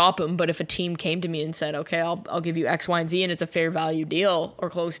wouldn't shop him, but if a team came to me and said, "Okay, I'll give you X, Y, and Z," and it's a fair value deal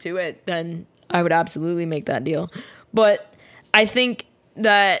or close to it, then I would absolutely make that deal. But I think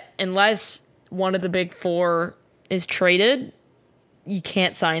that unless one of the big four is traded, you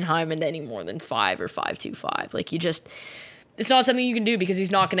can't sign Hyman to any more than 5 or 5.25. Like it's not something you can do, because he's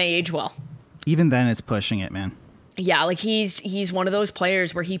not going to age well. Even then, it's pushing it, man. Yeah, like he's one of those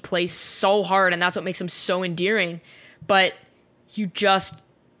players where he plays so hard, and that's what makes him so endearing. But you just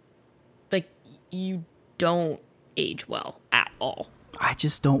you don't age well at all. I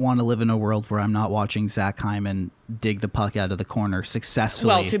just don't want to live in a world where I'm not watching Zach Hyman dig the puck out of the corner successfully.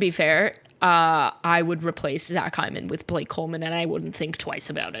 Well, to be fair, I would replace Zach Hyman with Blake Coleman, and I wouldn't think twice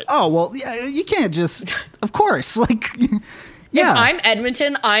about it. Oh, well, yeah, you can't just, of course, like, yeah. If I'm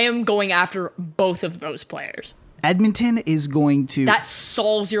Edmonton, I am going after both of those players. Edmonton is going to. That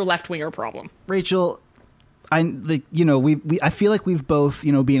solves your left winger problem. Rachel, I feel like we've both,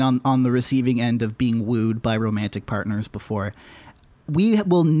 been on the receiving end of being wooed by romantic partners before. We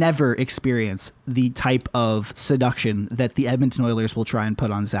will never experience the type of seduction that the Edmonton Oilers will try and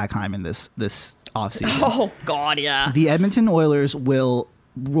put on Zach Hyman this offseason. Oh, God, yeah. The Edmonton Oilers will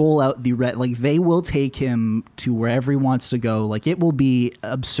roll out they will take him to wherever he wants to go. Like, it will be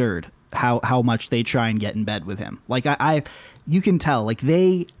absurd how much they try and get in bed with him. Like, you can tell, like,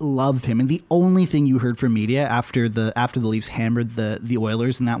 they love him. And the only thing you heard from media after the Leafs hammered the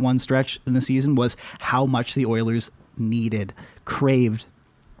Oilers in that one stretch in the season was how much the Oilers craved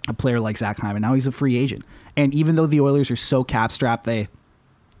a player like Zach Hyman. Now he's a free agent, and even though the Oilers are so cap strapped, they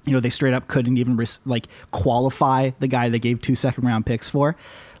straight up couldn't even qualify the guy they gave 2 second-round picks for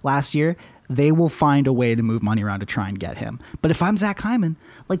last year. They will find a way to move money around to try and get him. But if I'm Zach Hyman,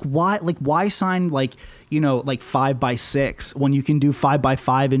 why sign 5x6 when you can do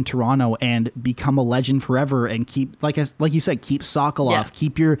 5x5 in Toronto and become a legend forever and keep, like you said, keep Sokolov, yeah.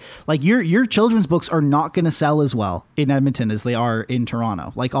 Keep your children's books are not going to sell as well in Edmonton as they are in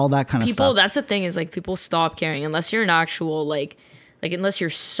Toronto. Like all that kind of stuff. That's the thing is, like, people stop caring unless you're an actual Like, unless you're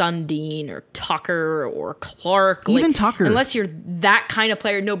Sundin or Tucker or Clark. Even like, Tucker. Unless you're that kind of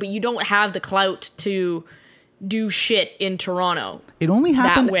player. No, but you don't have the clout to do shit in Toronto. It only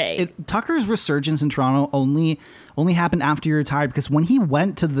happened that way. Tucker's resurgence in Toronto only happened after he retired, because when he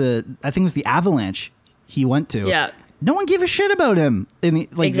went to I think it was the Avalanche he went to. Yeah. No one gave a shit about him.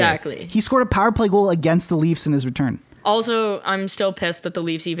 Exactly. He scored a power play goal against the Leafs in his return. Also, I'm still pissed that the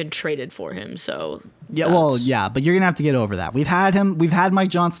Leafs even traded for him. So yeah, well, yeah, but you're gonna have to get over that. We've had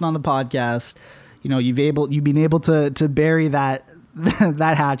Mike Johnson on the podcast. You know, you've been able to bury that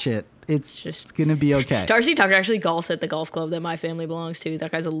that hatchet. It's gonna be okay. Darcy Tucker actually golfs at the golf club that my family belongs to.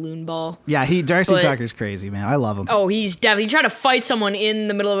 That guy's a loon ball. Yeah, Darcy Tucker's crazy, man. I love him. Oh, he's definitely trying to fight someone in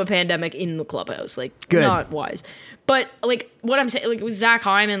the middle of a pandemic in the clubhouse. Like, Good. Not wise. But like what I'm saying, like with Zach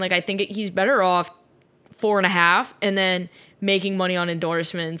Hyman, like I think he's better off 4.5 and then making money on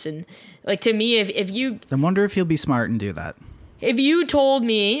endorsements. And like, to me, if you, I wonder if he'll be smart and do that. if you told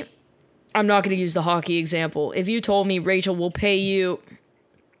me, I'm not going to use the hockey example. If you told me, Rachel, will pay you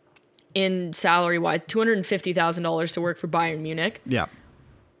in salary wise $250,000 to work for Bayern Munich, Yeah.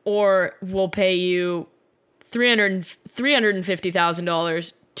 or we'll pay you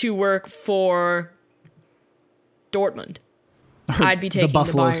 $350,000 to work for Dortmund, I'd be taking the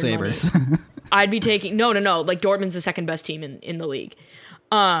Buffalo Bayern Sabres. money. I'd be taking no. Like, Dortmund's the second best team in the league,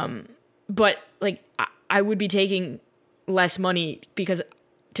 but like I would be taking less money, because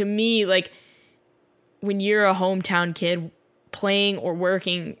to me, like, when you're a hometown kid, playing or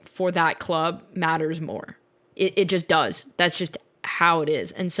working for that club matters more. It just does. That's just how it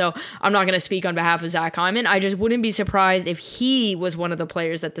is. And so I'm not going to speak on behalf of Zach Hyman. I just wouldn't be surprised if he was one of the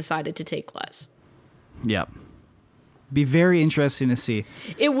players that decided to take less. Yep. Be very interesting to see.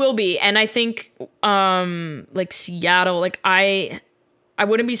 It will be. And I think like Seattle, like I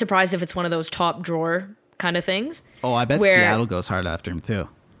wouldn't be surprised if it's one of those top drawer kind of things. Oh, I bet where- Seattle goes hard after him too.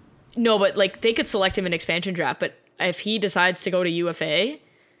 No, but like they could select him in expansion draft, but if he decides to go to UFA,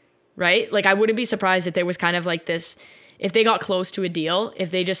 right? Like, I wouldn't be surprised if there was kind of like this, if they got close to a deal, if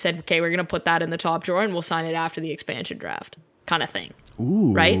they just said, okay, we're going to put that in the top drawer and we'll sign it after the expansion draft kind of thing.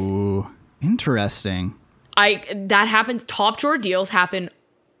 Ooh. Right? Interesting. That happens. Top drawer deals happen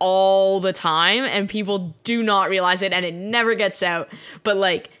all the time and people do not realize it and it never gets out. But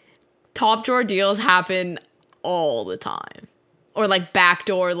like, top drawer deals happen all the time. Or like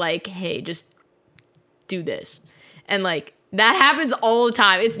backdoor, like, hey, just do this. And like, that happens all the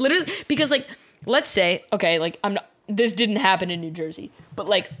time. It's literally because, like, let's say, okay, like, this didn't happen in New Jersey, but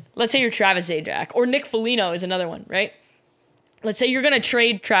like, let's say you're Travis Zajac, or Nick Foligno is another one, right? Let's say you're going to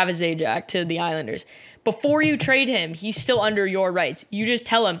trade Travis Zajac to the Islanders. Before you trade him, he's still under your rights. You just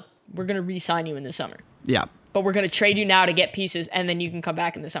tell him, we're going to re-sign you in the summer, Yeah. but we're going to trade you now to get pieces, and then you can come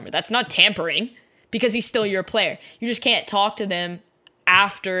back in the summer. That's not tampering, because he's still your player. You just can't talk to them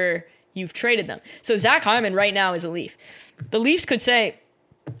after you've traded them. So Zach Hyman right now is a Leaf. The Leafs could say,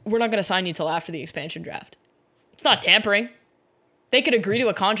 we're not going to sign you till after the expansion draft. It's not tampering. They could agree to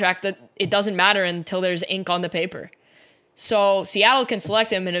a contract that it doesn't matter until there's ink on the paper. So Seattle can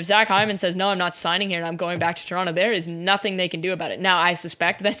select him, and if Zach Hyman says, no, I'm not signing here and I'm going back to Toronto, there is nothing they can do about it. Now, I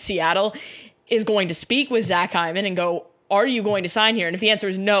suspect that Seattle is going to speak with Zach Hyman and go, are you going to sign here? And if the answer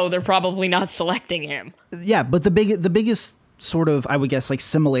is no, they're probably not selecting him. Yeah, but the biggest sort of, I would guess, like,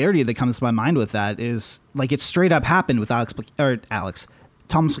 similarity that comes to my mind with that is, like, it straight up happened with Thomas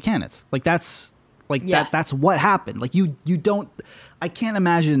Plekanec. Like, that's like that's what happened. Like, you don't, I can't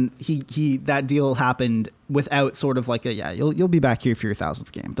imagine he that deal happened without sort of like you'll be back here for your 1,000th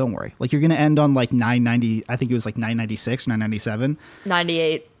game. Don't worry. Like, you're gonna end on like 990. I think it was like 996 or 997.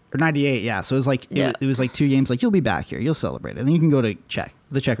 98. Or 98, yeah. So it was like it was like 2 games. Like, you'll be back here, you'll celebrate it, and then you can go to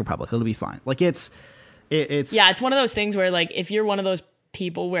the Czech Republic. It'll be fine. Like, it's it's one of those things where, like, if you're one of those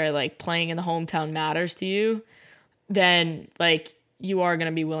people where like playing in the hometown matters to you, then like you are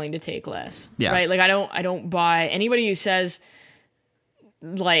gonna be willing to take less. Yeah. Right. Like, I don't buy anybody who says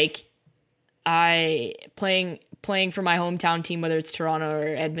like playing for my hometown team, whether it's Toronto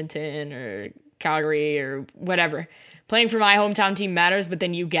or Edmonton or Calgary or whatever. Playing for my hometown team matters, but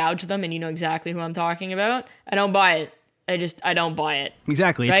then you gouge them and you know exactly who I'm talking about. I don't buy it. I don't buy it.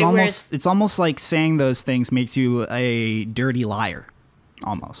 Exactly. Right? It's almost like saying those things makes you a dirty liar.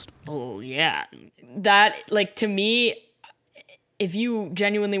 Almost. Oh, yeah. That, like, to me, if you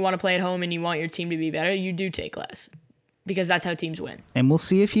genuinely want to play at home and you want your team to be better, you do take less. Because that's how teams win. And we'll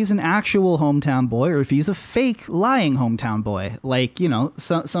see if he's an actual hometown boy or if he's a fake lying hometown boy. Like, you know,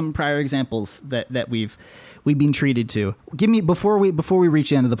 some prior examples that we've been treated to. Give me, before we reach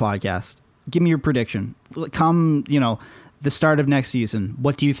the end of the podcast, give me your prediction. Come, you know, the start of next season,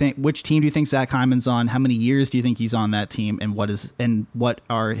 what do you think? Which team do you think Zach Hyman's on? How many years do you think he's on that team? And what's the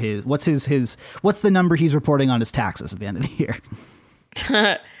number he's reporting on his taxes at the end of the year?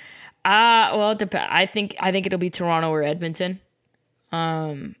 Well, I think it'll be Toronto or Edmonton.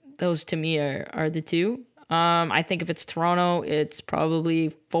 Those to me are the two. I think if it's Toronto, it's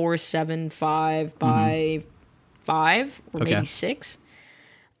probably 4-7-5 by 5 or maybe 6.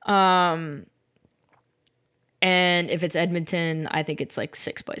 And if it's Edmonton, I think it's like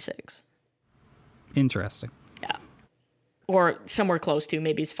 6 by 6. Interesting. Yeah. Or somewhere close to,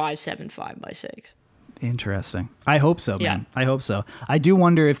 maybe it's 5-7-5 by 6. Interesting. I hope so, man. Yeah. I hope so. I do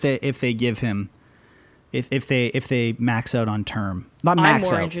wonder if they give him, if they max out on term. Not max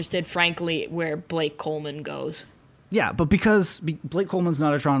out. I'm more interested, frankly, where Blake Coleman goes. Yeah, but because Blake Coleman's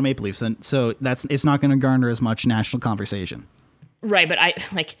not a Toronto Maple Leafs, and so it's not going to garner as much national conversation. Right, but I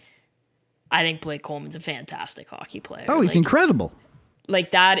think Blake Coleman's a fantastic hockey player. Oh, he's incredible.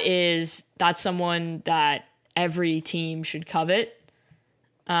 Like that's someone that every team should covet.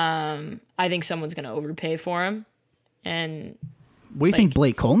 I think someone's going to overpay for him. And what do you think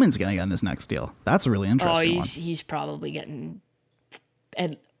Blake Coleman's going to get on his next deal? That's a really interesting one. He's probably getting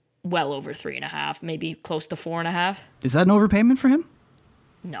well over 3.5, maybe close to 4.5. Is that an overpayment for him?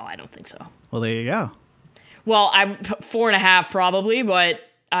 No, I don't think so. Well, there you go. Well, I'm 4.5 probably, but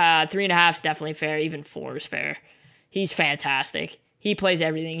 3.5 is definitely fair. Even 4 is fair. He's fantastic. He plays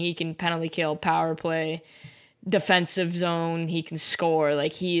everything. He can penalty kill, power play, defensive zone. He can score.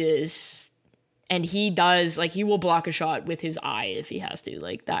 Like he is, and he does. Like he will block a shot with his eye if he has to.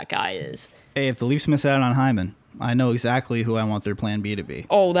 Like that guy is. Hey, if the Leafs miss out on Hyman, I know exactly who I want their plan B to be.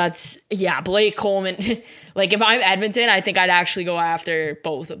 Oh, Blake Coleman. Like if I'm Edmonton, I think I'd actually go after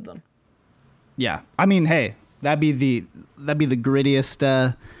both of them. Yeah, I mean, hey, that'd be the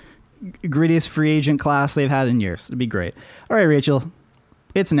grittiest free agent class they've had in years. It'd be great. All right, Rachel,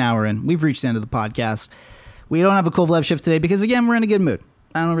 it's an hour in. We've reached the end of the podcast. We don't have a Kovalev shift today because, again, we're in a good mood.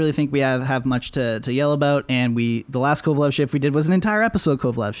 I don't really think we have much to yell about, and the last Kovalev shift we did was an entire episode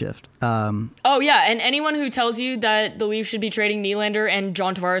Kovalev shift. Oh yeah, and anyone who tells you that the Leafs should be trading Nylander and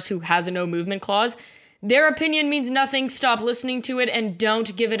John Tavares, who has a no movement clause, their opinion means nothing. Stop listening to it and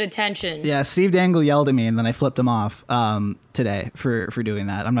don't give it attention. Yeah, Steve Dangle yelled at me, and then I flipped him off today for doing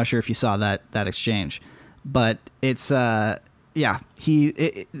that. I'm not sure if you saw that exchange, but it's I'm not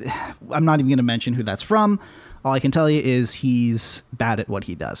even going to mention who that's from. All I can tell you is he's bad at what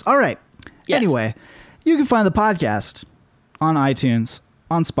he does. All right. Yes. Anyway, you can find the podcast on iTunes,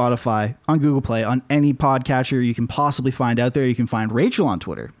 on Spotify, on Google Play, on any podcatcher you can possibly find out there. You can find Rachel on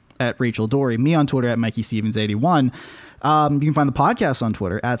Twitter at Rachel Dory, me on Twitter at MikeyStevens81. You can find the podcast on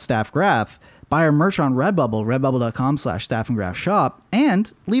Twitter at StaffGraph. Buy our merch on Redbubble, redbubble.com/staffandgraphshop,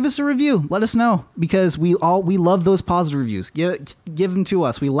 and leave us a review. Let us know, because we love those positive reviews. Give them to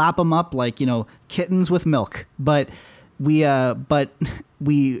us. We lap them up like, kittens with milk. But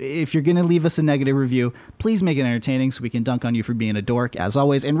if you're gonna leave us a negative review, please make it entertaining so we can dunk on you for being a dork, as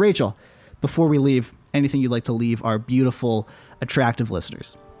always. And Rachel, before we leave, anything you'd like to leave our beautiful, attractive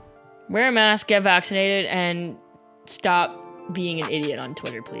listeners? Wear a mask, get vaccinated, and stop being an idiot on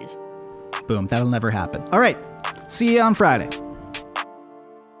Twitter, please. Boom. That'll never happen. All right. See you on Friday.